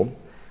people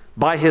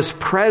by His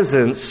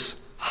presence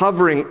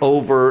hovering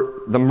over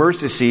the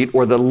mercy seat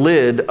or the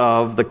lid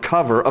of the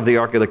cover of the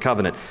Ark of the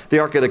Covenant. The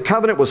Ark of the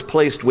Covenant was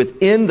placed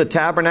within the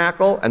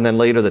tabernacle and then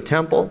later the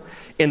temple,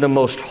 in the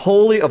most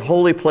holy of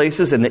holy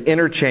places in the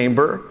inner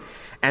chamber.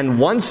 And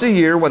once a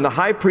year, when the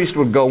high priest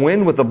would go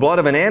in with the blood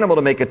of an animal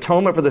to make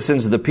atonement for the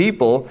sins of the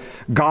people,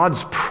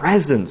 God's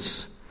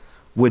presence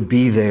would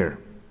be there.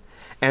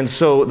 And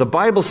so the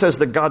Bible says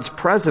that God's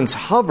presence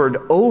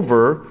hovered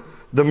over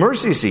the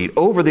mercy seat,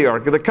 over the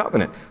Ark of the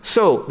Covenant.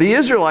 So the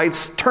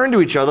Israelites turn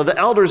to each other, the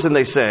elders, and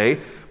they say,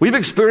 we've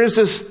experienced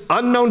this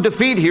unknown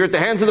defeat here at the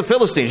hands of the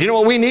Philistines. You know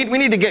what we need? We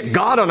need to get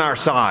God on our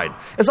side.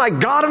 It's like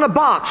God in a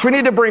box. We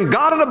need to bring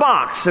God in a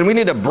box, and we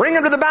need to bring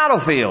Him to the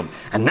battlefield.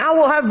 And now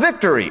we'll have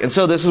victory. And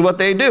so this is what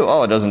they do.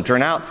 Oh, it doesn't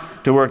turn out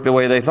to work the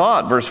way they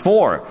thought. Verse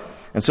 4.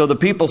 And so the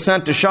people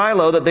sent to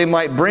Shiloh that they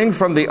might bring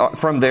from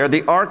there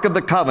the Ark of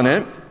the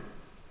Covenant.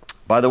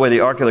 By the way, the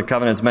Ark of the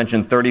Covenant is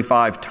mentioned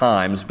 35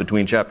 times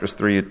between chapters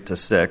 3 to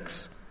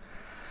 6.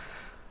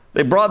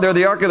 They brought there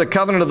the Ark of the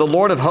Covenant of the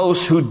Lord of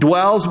hosts, who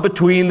dwells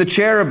between the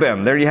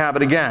cherubim. There you have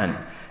it again.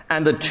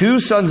 And the 2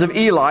 sons of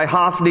Eli,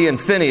 Hophni and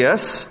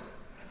Phinehas,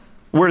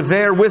 were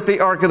there with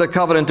the Ark of the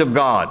Covenant of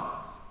God.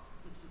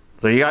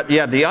 So you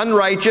had the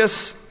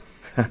unrighteous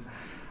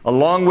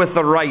along with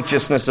the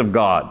righteousness of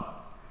God.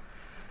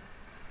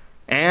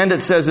 And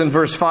it says in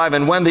verse 5,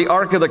 and when the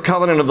Ark of the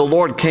Covenant of the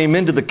Lord came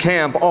into the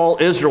camp, all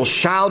Israel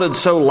shouted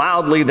so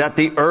loudly that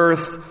the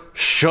earth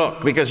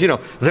shook. Because,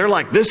 they're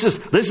like, this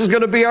is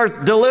going to be our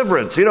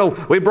deliverance.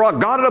 We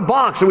brought God in a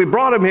box and we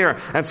brought Him here.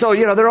 And so,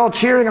 they're all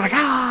cheering like,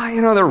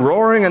 they're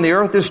roaring and the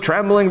earth is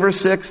trembling. Verse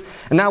 6.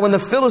 And now when the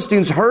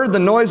Philistines heard the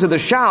noise of the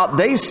shout,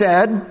 they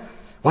said,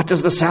 what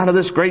does the sound of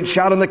this great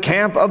shout in the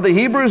camp of the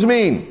Hebrews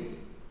mean?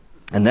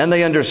 And then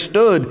they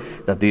understood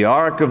that the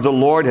ark of the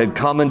Lord had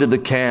come into the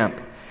camp.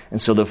 And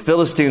so the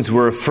Philistines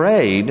were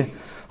afraid,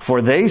 for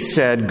they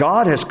said,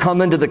 God has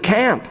come into the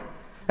camp.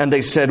 And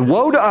they said,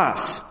 woe to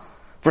us,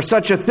 for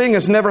such a thing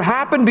has never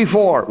happened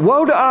before.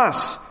 Woe to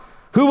us,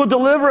 Who will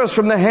deliver us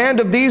from the hand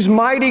of these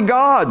mighty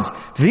gods?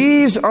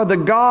 These are the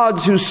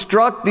gods who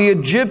struck the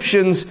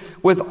Egyptians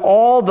with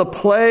all the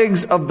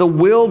plagues of the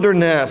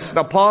wilderness.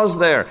 Now pause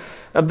there.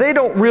 Now, they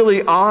don't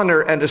really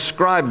honor and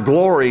ascribe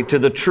glory to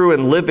the true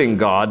and living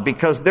God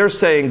because they're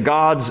saying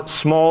gods,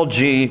 small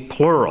g,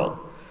 plural.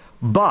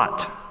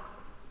 But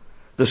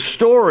the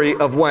story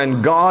of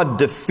when God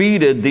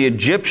defeated the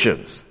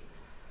Egyptians,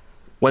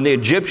 when the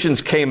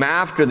Egyptians came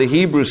after the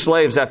Hebrew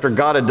slaves, after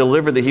God had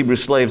delivered the Hebrew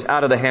slaves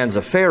out of the hands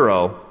of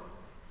Pharaoh,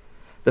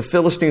 the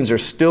Philistines are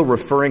still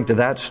referring to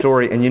that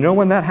story. And you know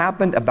when that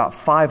happened? About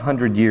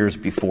 500 years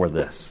before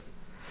this.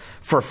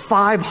 For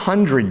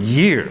 500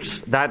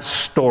 years, that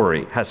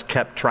story has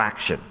kept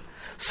traction,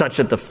 such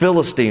that the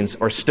Philistines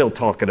are still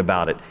talking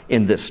about it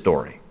in this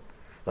story.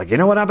 Like, you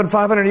know what happened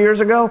 500 years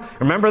ago?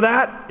 Remember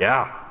that?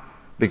 Yeah,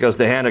 because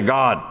the hand of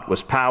God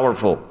was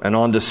powerful and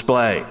on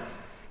display.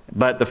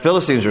 But the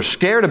Philistines are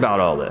scared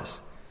about all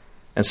this.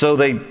 And so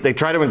they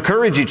try to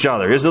encourage each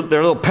other. Here's their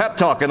little pep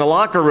talk in the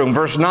locker room,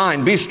 verse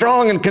 9. Be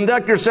strong and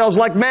conduct yourselves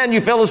like men,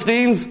 you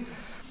Philistines,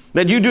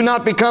 that you do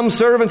not become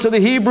servants of the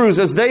Hebrews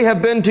as they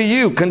have been to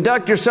you.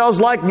 Conduct yourselves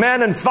like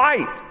men and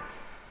fight.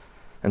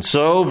 And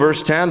so,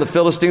 verse 10, the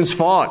Philistines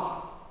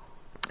fought,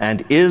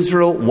 and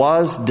Israel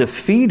was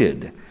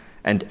defeated,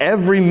 and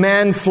every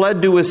man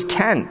fled to his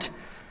tent.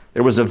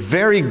 There was a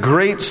very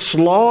great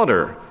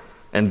slaughter,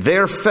 and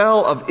there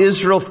fell of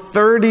Israel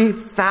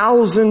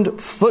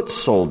 30,000 foot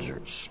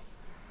soldiers.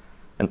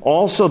 And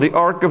also the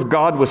ark of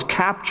God was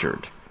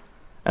captured,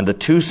 and the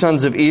two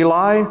sons of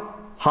Eli,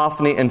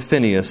 Hophni and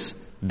Phinehas,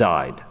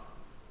 died.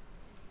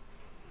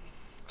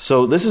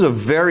 So this is a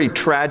very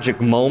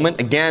tragic moment.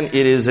 Again,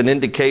 it is an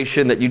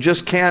indication that you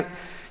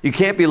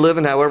can't be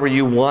living however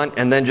you want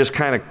and then just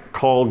kind of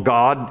call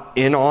God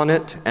in on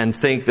it and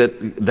think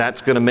that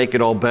that's going to make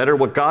it all better.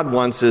 What God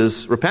wants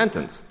is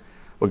repentance.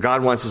 What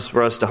God wants is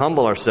for us to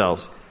humble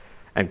ourselves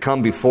and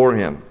come before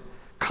Him,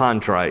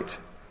 contrite,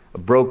 a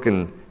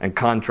broken and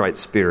contrite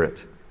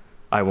spirit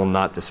I will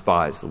not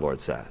despise, the Lord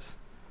says.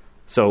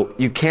 So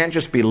you can't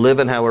just be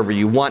living however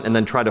you want and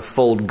then try to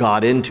fold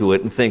God into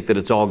it and think that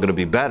it's all going to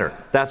be better.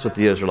 That's what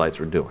the Israelites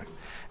were doing.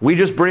 We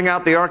just bring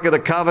out the Ark of the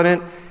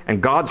Covenant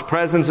and God's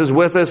presence is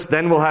with us,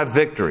 then we'll have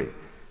victory.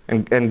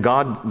 And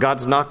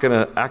God's not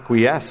going to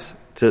acquiesce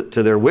to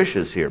their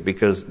wishes here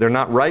because they're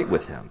not right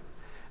with Him.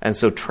 And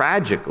so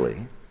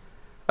tragically,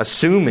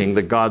 assuming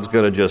that God's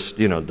going to just,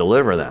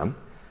 deliver them,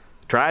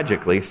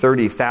 tragically,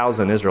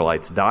 30,000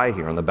 Israelites die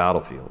here on the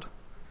battlefield.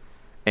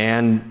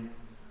 And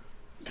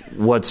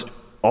what's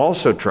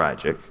also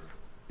tragic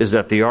is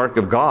that the Ark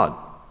of God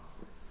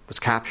was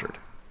captured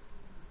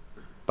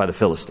by the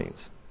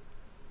Philistines.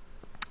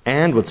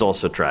 And what's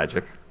also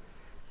tragic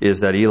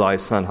is that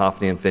Eli's son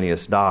Hophni and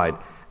Phinehas died,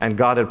 and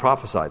God had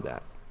prophesied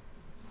that.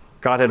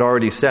 God had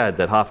already said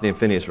that Hophni and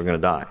Phinehas were going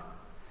to die.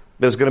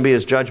 There was going to be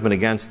His judgment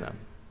against them.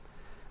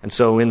 And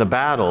so in the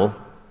battle,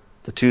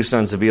 the two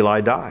sons of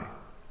Eli die.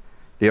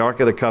 The Ark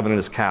of the Covenant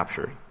is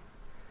captured.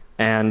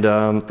 And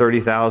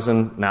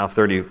 30,000, now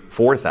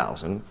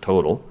 34,000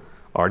 total,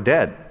 are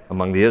dead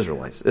among the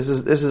Israelites. This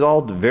is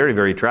all very,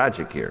 very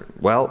tragic here.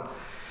 Well,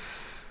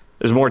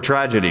 there's more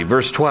tragedy.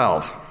 Verse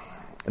 12.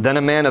 Then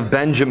a man of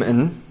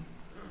Benjamin,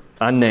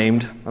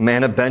 unnamed, a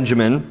man of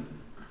Benjamin,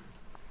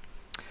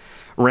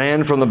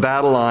 ran from the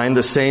battle line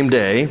the same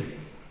day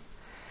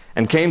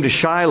and came to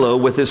Shiloh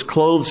with his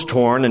clothes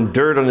torn and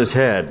dirt on his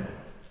head.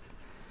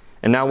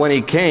 And now when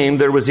he came,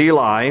 there was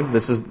Eli,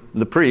 this is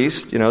the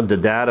priest, the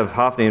dad of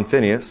Hophni and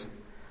Phinehas.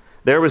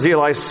 There was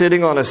Eli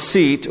sitting on a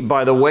seat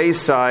by the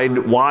wayside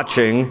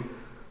watching,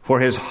 for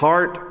his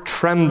heart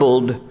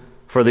trembled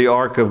for the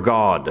ark of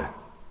God.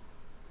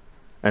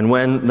 And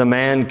when the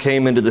man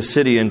came into the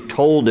city and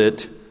told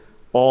it,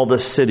 all the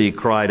city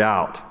cried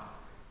out.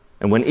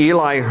 And when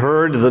Eli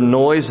heard the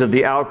noise of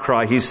the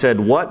outcry, he said,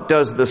 "What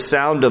does the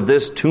sound of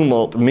this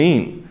tumult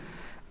mean?"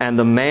 And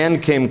the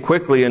man came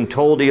quickly and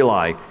told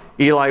Eli.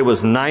 Eli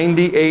was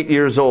 98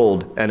 years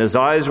old, and his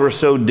eyes were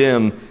so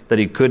dim that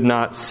he could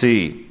not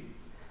see.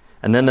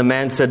 And then the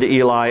man said to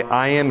Eli,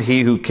 "I am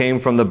he who came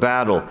from the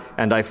battle,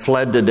 and I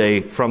fled today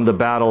from the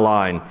battle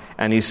line."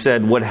 And he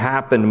said, "What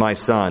happened, my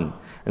son?"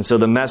 And so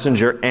the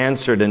messenger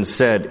answered and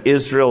said,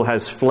 "Israel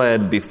has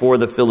fled before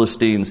the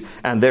Philistines,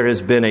 and there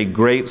has been a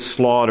great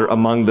slaughter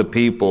among the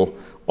people.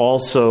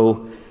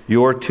 Also,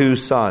 your two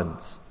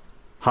sons,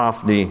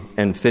 Hophni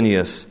and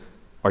Phinehas,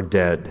 are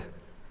dead,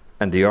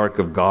 and the ark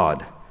of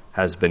God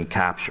has been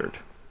captured."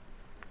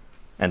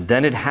 And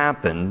then it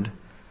happened,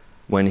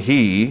 when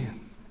he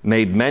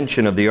made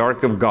mention of the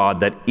ark of God,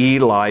 that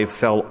Eli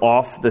fell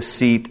off the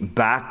seat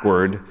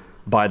backward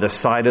by the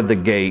side of the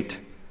gate,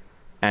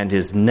 and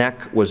his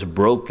neck was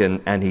broken,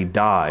 and he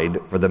died,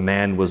 for the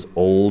man was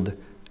old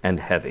and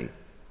heavy.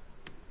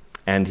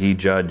 And he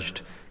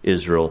judged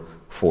Israel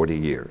 40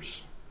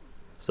 years.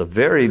 It's a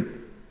very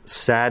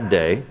sad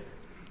day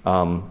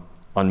on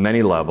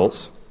many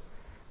levels.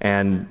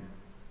 And,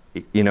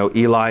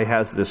 Eli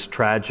has this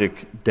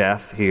tragic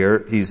death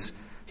here. He's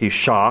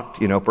shocked.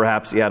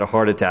 Perhaps he had a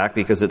heart attack,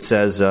 because it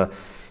says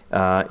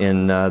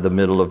in the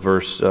middle of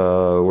verse,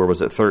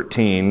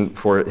 13,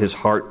 for his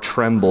heart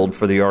trembled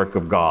for the ark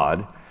of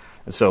God.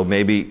 And so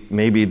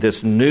maybe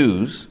this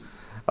news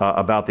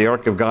about the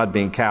ark of God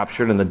being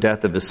captured and the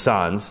death of his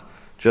sons,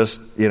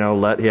 just, he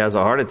has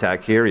a heart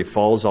attack here, he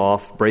falls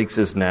off, breaks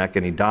his neck,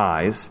 and he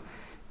dies,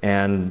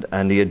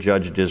 and he had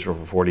judged Israel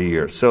for 40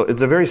 years. So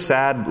it's a very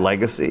sad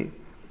legacy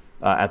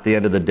at the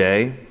end of the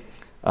day.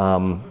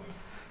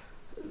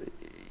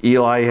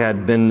 Eli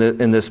had been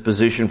in this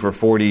position for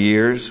 40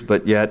 years,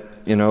 but yet,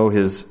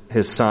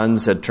 his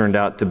sons had turned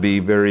out to be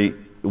very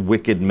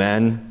wicked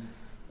men,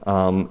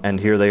 and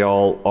here they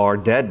all are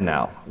dead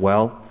now.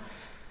 Well,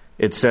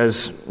 it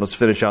says, let's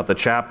finish out the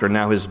chapter.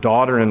 Now his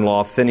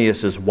daughter-in-law,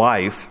 Phinehas'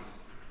 wife,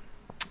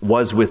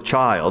 was with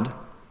child,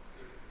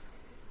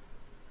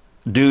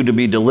 due to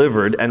be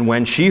delivered, and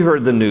when she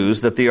heard the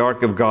news that the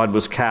ark of God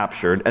was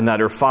captured, and that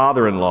her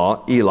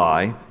father-in-law,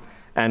 Eli,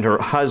 and her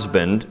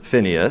husband,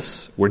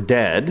 Phinehas, were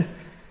dead,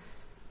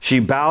 she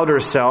bowed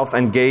herself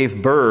and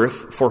gave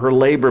birth, for her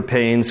labor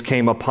pains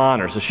came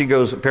upon her. So she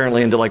goes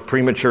apparently into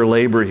premature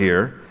labor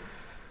here.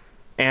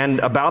 And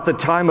about the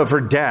time of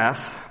her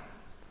death,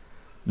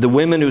 the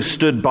women who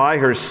stood by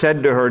her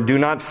said to her, "Do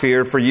not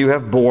fear, for you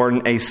have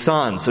borne a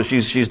son." So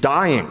she's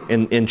dying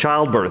in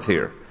childbirth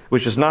here,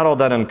 which is not all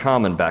that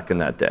uncommon back in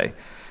that day.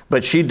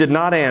 But she did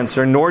not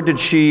answer, nor did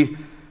she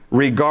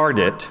regard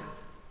it.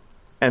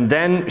 And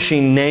then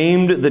she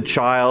named the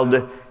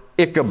child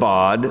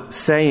Ichabod,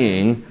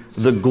 saying,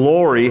 "The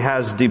glory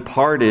has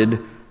departed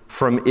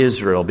from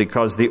Israel,"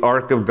 because the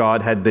ark of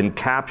God had been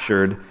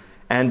captured,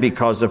 and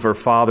because of her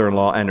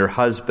father-in-law and her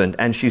husband.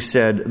 And she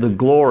said, "The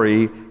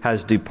glory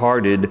has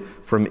departed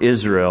from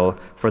Israel,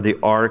 for the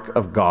ark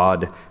of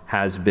God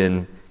has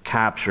been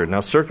captured." Now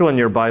circle in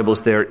your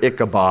Bibles there,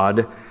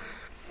 Ichabod.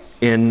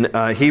 In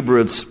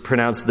Hebrew,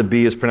 the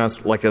B is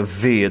pronounced like a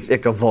V. It's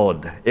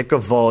Ichabod.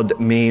 Ichabod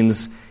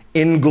means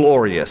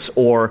inglorious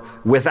or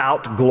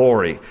without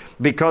glory,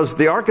 because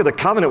the Ark of the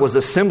Covenant was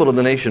a symbol of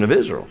the nation of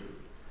Israel.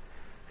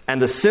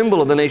 And the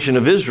symbol of the nation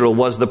of Israel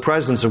was the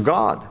presence of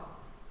God.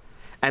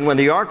 And when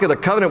the Ark of the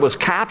Covenant was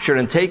captured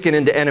and taken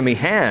into enemy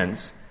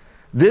hands,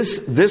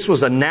 this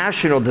was a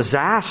national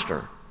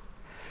disaster.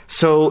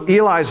 So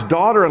Eli's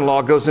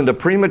daughter-in-law goes into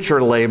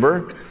premature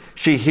labor.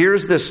 She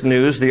hears this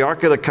news. The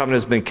Ark of the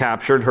Covenant has been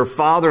captured. Her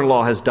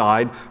father-in-law has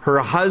died. Her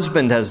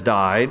husband has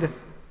died.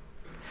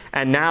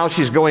 And now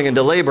she's going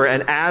into labor.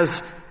 And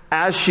as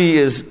she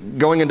is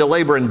going into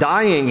labor and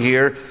dying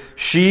here,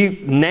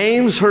 she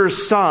names her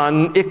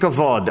son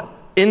Ichabod,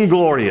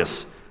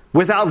 inglorious,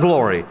 without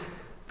glory.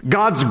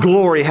 God's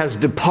glory has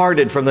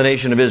departed from the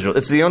nation of Israel.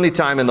 It's the only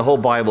time in the whole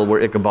Bible where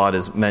Ichabod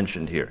is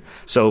mentioned here.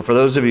 So for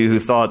those of you who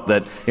thought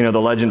that,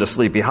 the legend of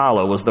Sleepy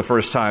Hollow was the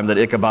first time that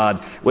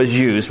Ichabod was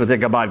used with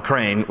Ichabod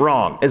Crane,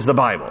 wrong. It's the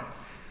Bible.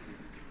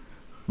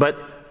 But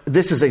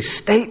this is a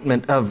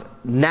statement of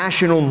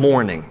national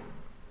mourning.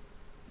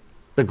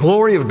 The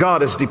glory of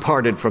God has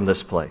departed from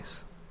this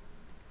place.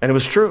 And it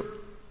was true.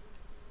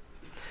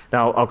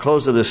 Now, I'll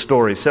close with this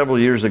story. Several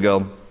years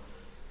ago,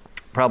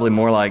 probably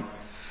more like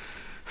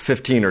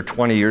 15 or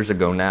 20 years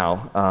ago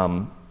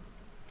now,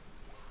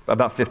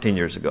 about 15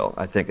 years ago,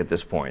 I think at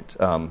this point,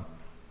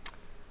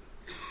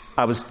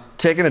 I was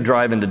taking a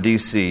drive into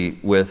D.C.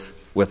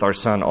 with our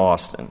son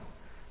Austin.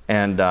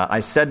 And I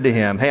said to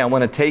him, "Hey, I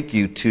want to take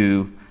you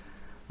to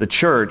the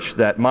church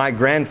that my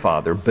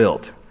grandfather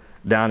built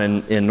down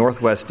in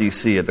northwest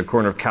D.C. at the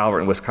corner of Calvert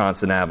and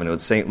Wisconsin Avenue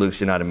at St.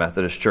 Luke's United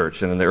Methodist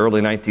Church." And in the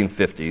early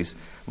 1950s,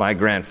 my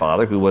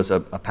grandfather, who was a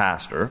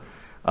pastor,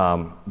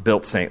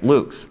 built St.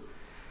 Luke's.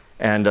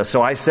 And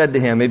so I said to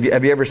him,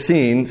 have you ever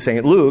seen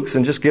St. Luke's?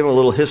 And just give him a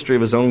little history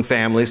of his own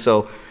family.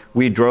 So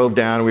we drove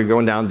down, we were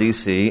going down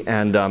D.C.,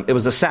 and it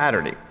was a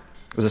Saturday.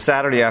 It was a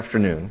Saturday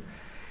afternoon.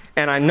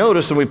 And I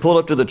noticed when we pulled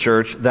up to the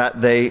church that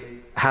they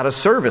had a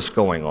service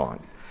going on.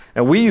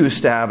 And we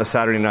used to have a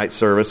Saturday night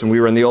service when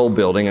we were in the old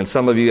building, and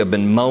some of you have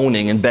been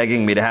moaning and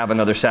begging me to have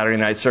another Saturday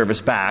night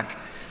service back.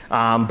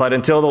 But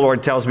until the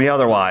Lord tells me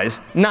otherwise,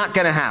 not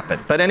going to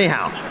happen. But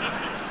anyhow,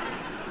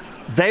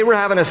 they were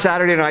having a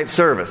Saturday night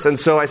service. And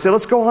so I said,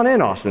 "Let's go on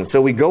in, Austin." So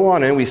we go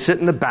on in, we sit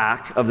in the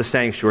back of the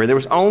sanctuary. There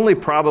was only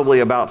probably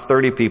about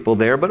 30 people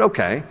there, but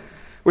okay.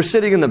 We're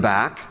sitting in the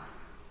back.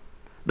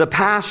 The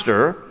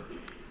pastor,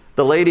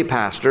 the lady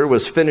pastor,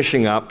 was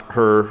finishing up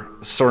her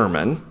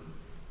sermon,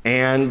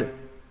 and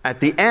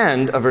at the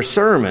end of her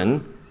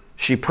sermon,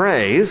 she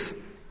prays,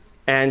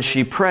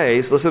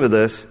 listen to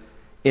this,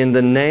 "in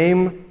the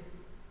name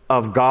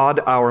of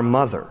God our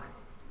Mother."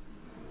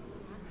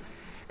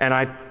 And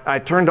I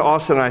turned to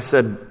Austin and I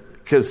said,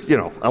 because,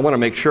 I want to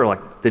make sure,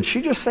 did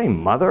she just say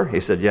mother? He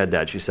said, "Yeah,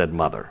 Dad, she said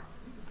mother.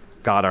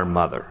 God our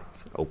Mother." I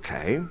said,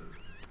 "Okay."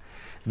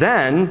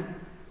 Then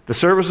the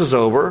service was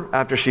over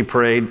after she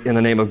prayed in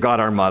the name of God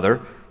our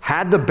Mother,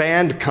 had the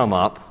band come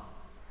up,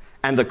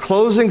 and the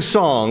closing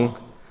song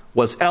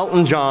was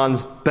Elton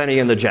John's Benny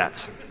and the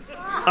Jets.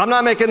 I'm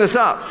not making this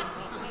up.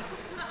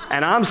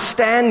 And I'm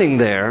standing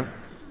there,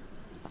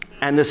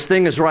 and this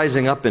thing is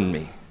rising up in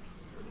me.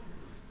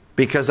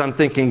 Because I'm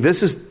thinking,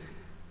 this is,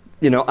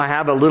 I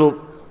have a little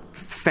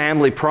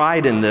family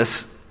pride in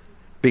this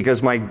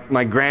because my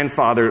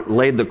grandfather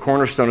laid the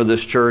cornerstone of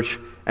this church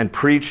and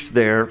preached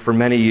there for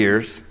many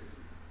years.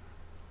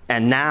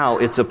 And now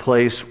it's a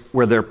place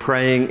where they're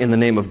praying in the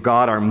name of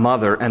God, our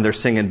mother, and they're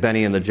singing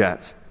Benny and the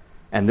Jets.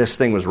 And this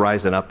thing was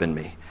rising up in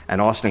me.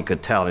 And Austin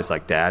could tell. He's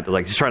like, Dad,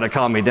 like he's trying to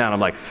calm me down. I'm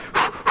like,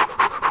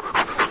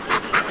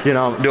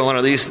 doing one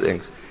of these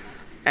things.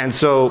 And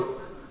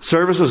so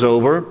service was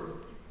over.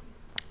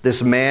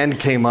 This man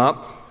came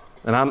up,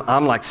 and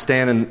I'm like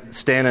standing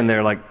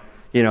there like,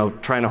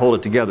 trying to hold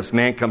it together. This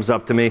man comes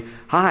up to me.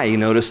 Hi, he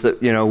noticed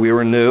that, we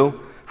were new.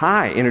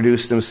 Hi,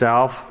 introduced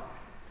himself.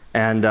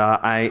 And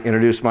I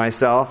introduced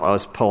myself. I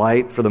was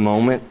polite for the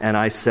moment. And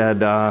I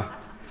said,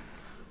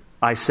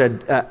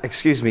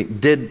 excuse me,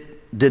 did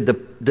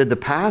the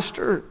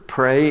pastor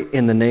pray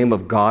in the name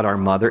of God, our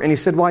mother? And he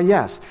said, why,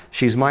 yes.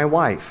 She's my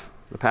wife,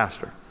 the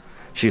pastor.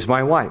 She's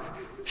my wife.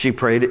 She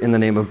prayed in the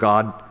name of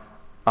God,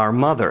 our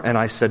mother. And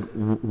I said,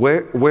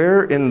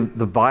 where in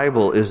the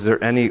Bible is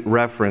there any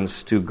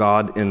reference to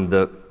God in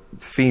the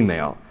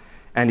female?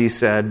 And he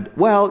said,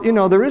 well,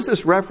 there is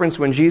this reference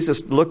when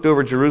Jesus looked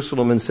over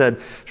Jerusalem and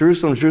said,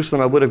 Jerusalem,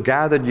 Jerusalem, I would have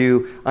gathered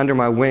you under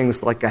my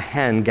wings like a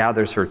hen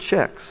gathers her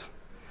chicks.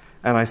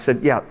 And I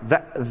said, yeah,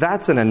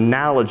 that's an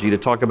analogy to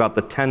talk about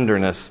the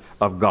tenderness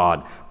of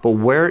God. But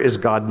where is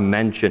God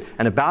mentioned?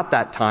 And about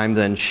that time,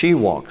 then she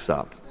walks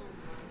up.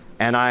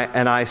 And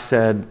I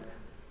said,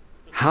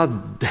 how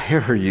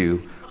dare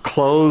you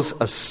close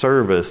a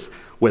service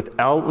with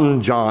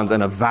Elton John's,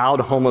 an avowed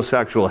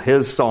homosexual,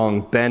 his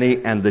song,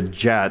 Benny and the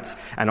Jets.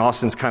 And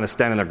Austin's kind of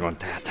standing there going,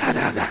 da, da,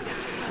 da, da.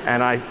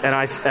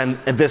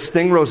 And this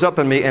thing rose up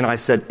in me, and I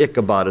said,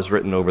 Ichabod is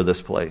written over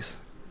this place.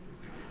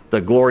 The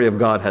glory of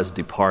God has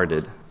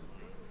departed.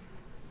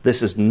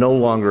 This is no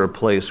longer a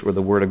place where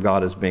the Word of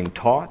God is being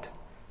taught,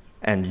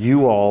 and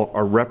you all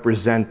are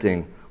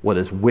representing what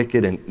is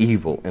wicked and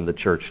evil in the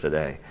church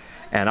today.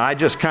 And I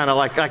just kind of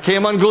I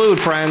came unglued,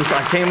 friends.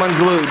 I came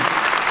unglued.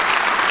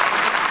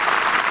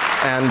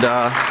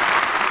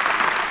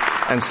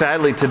 And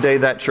sadly, today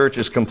that church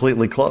is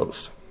completely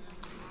closed.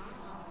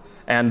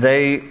 And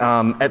they,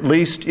 at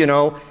least, it's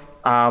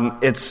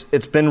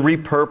been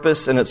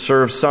repurposed and it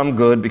serves some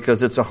good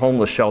because it's a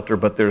homeless shelter,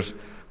 but there's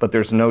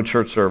no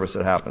church service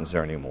that happens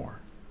there anymore.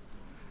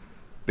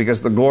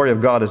 Because the glory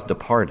of God has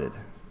departed.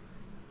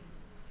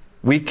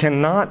 We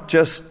cannot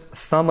just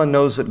thumb a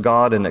nose at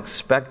God and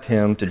expect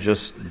Him to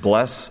just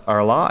bless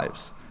our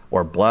lives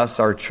or bless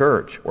our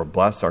church or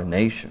bless our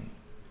nation.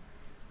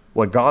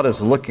 What God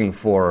is looking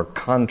for are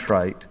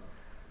contrite,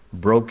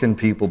 broken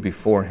people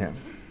before Him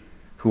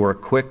who are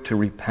quick to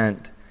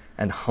repent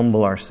and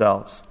humble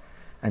ourselves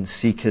and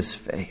seek His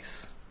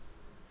face.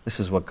 This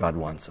is what God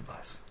wants of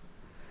us.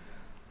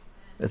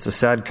 It's a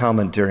sad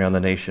commentary on the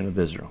nation of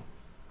Israel,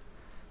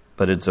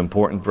 but it's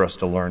important for us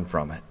to learn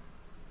from it,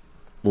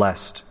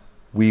 lest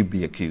we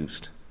be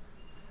accused.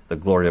 The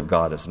glory of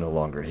God is no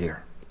longer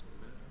here.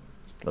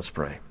 Let's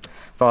pray.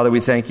 Father,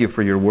 we thank You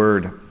for Your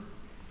word.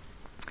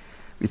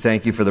 We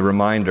thank You for the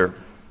reminder.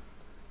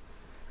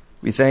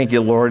 We thank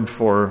You, Lord,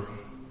 for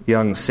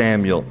young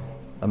Samuel,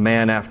 a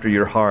man after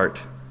Your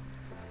heart,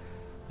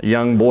 a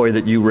young boy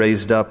that You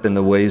raised up in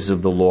the ways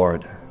of the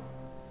Lord,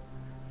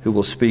 who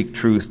will speak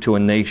truth to a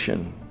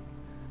nation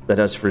that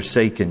has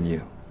forsaken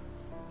You.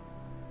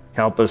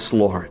 Help us,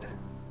 Lord,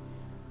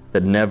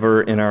 that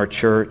never in our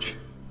church,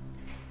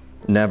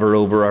 never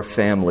over our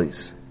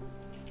families,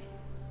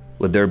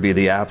 would there be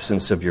the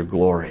absence of Your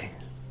glory.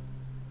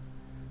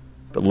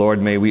 But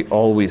Lord, may we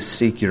always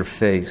seek Your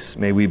face.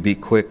 May we be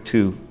quick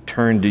to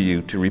turn to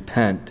You, to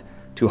repent,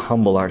 to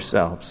humble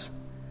ourselves.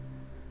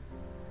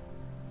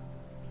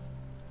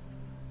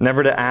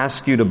 Never to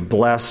ask You to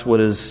bless what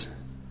is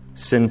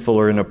sinful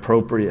or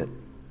inappropriate,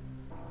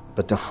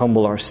 but to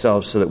humble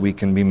ourselves so that we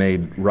can be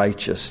made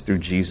righteous through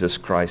Jesus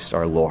Christ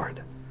our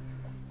Lord.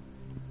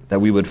 That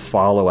we would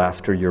follow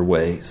after Your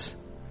ways.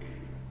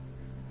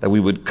 That we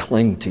would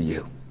cling to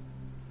You.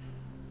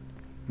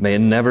 May it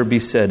never be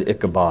said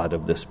Ichabod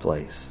of this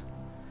place.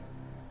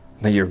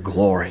 May Your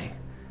glory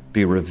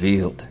be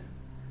revealed.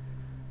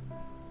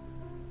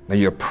 May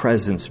Your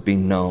presence be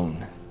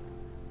known.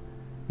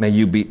 May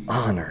You be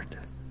honored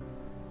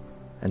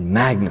and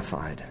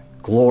magnified,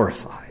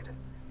 glorified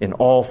in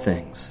all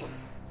things,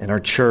 in our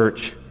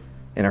church,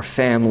 in our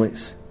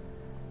families,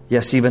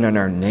 yes, even in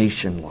our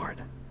nation, Lord.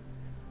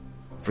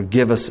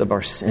 Forgive us of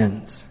our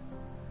sins.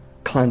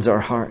 Cleanse our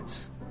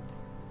hearts.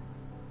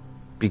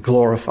 Be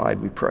glorified,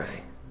 we pray.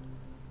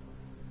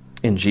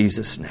 In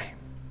Jesus' name.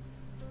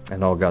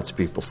 And all God's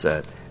people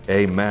said,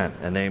 amen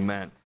and amen.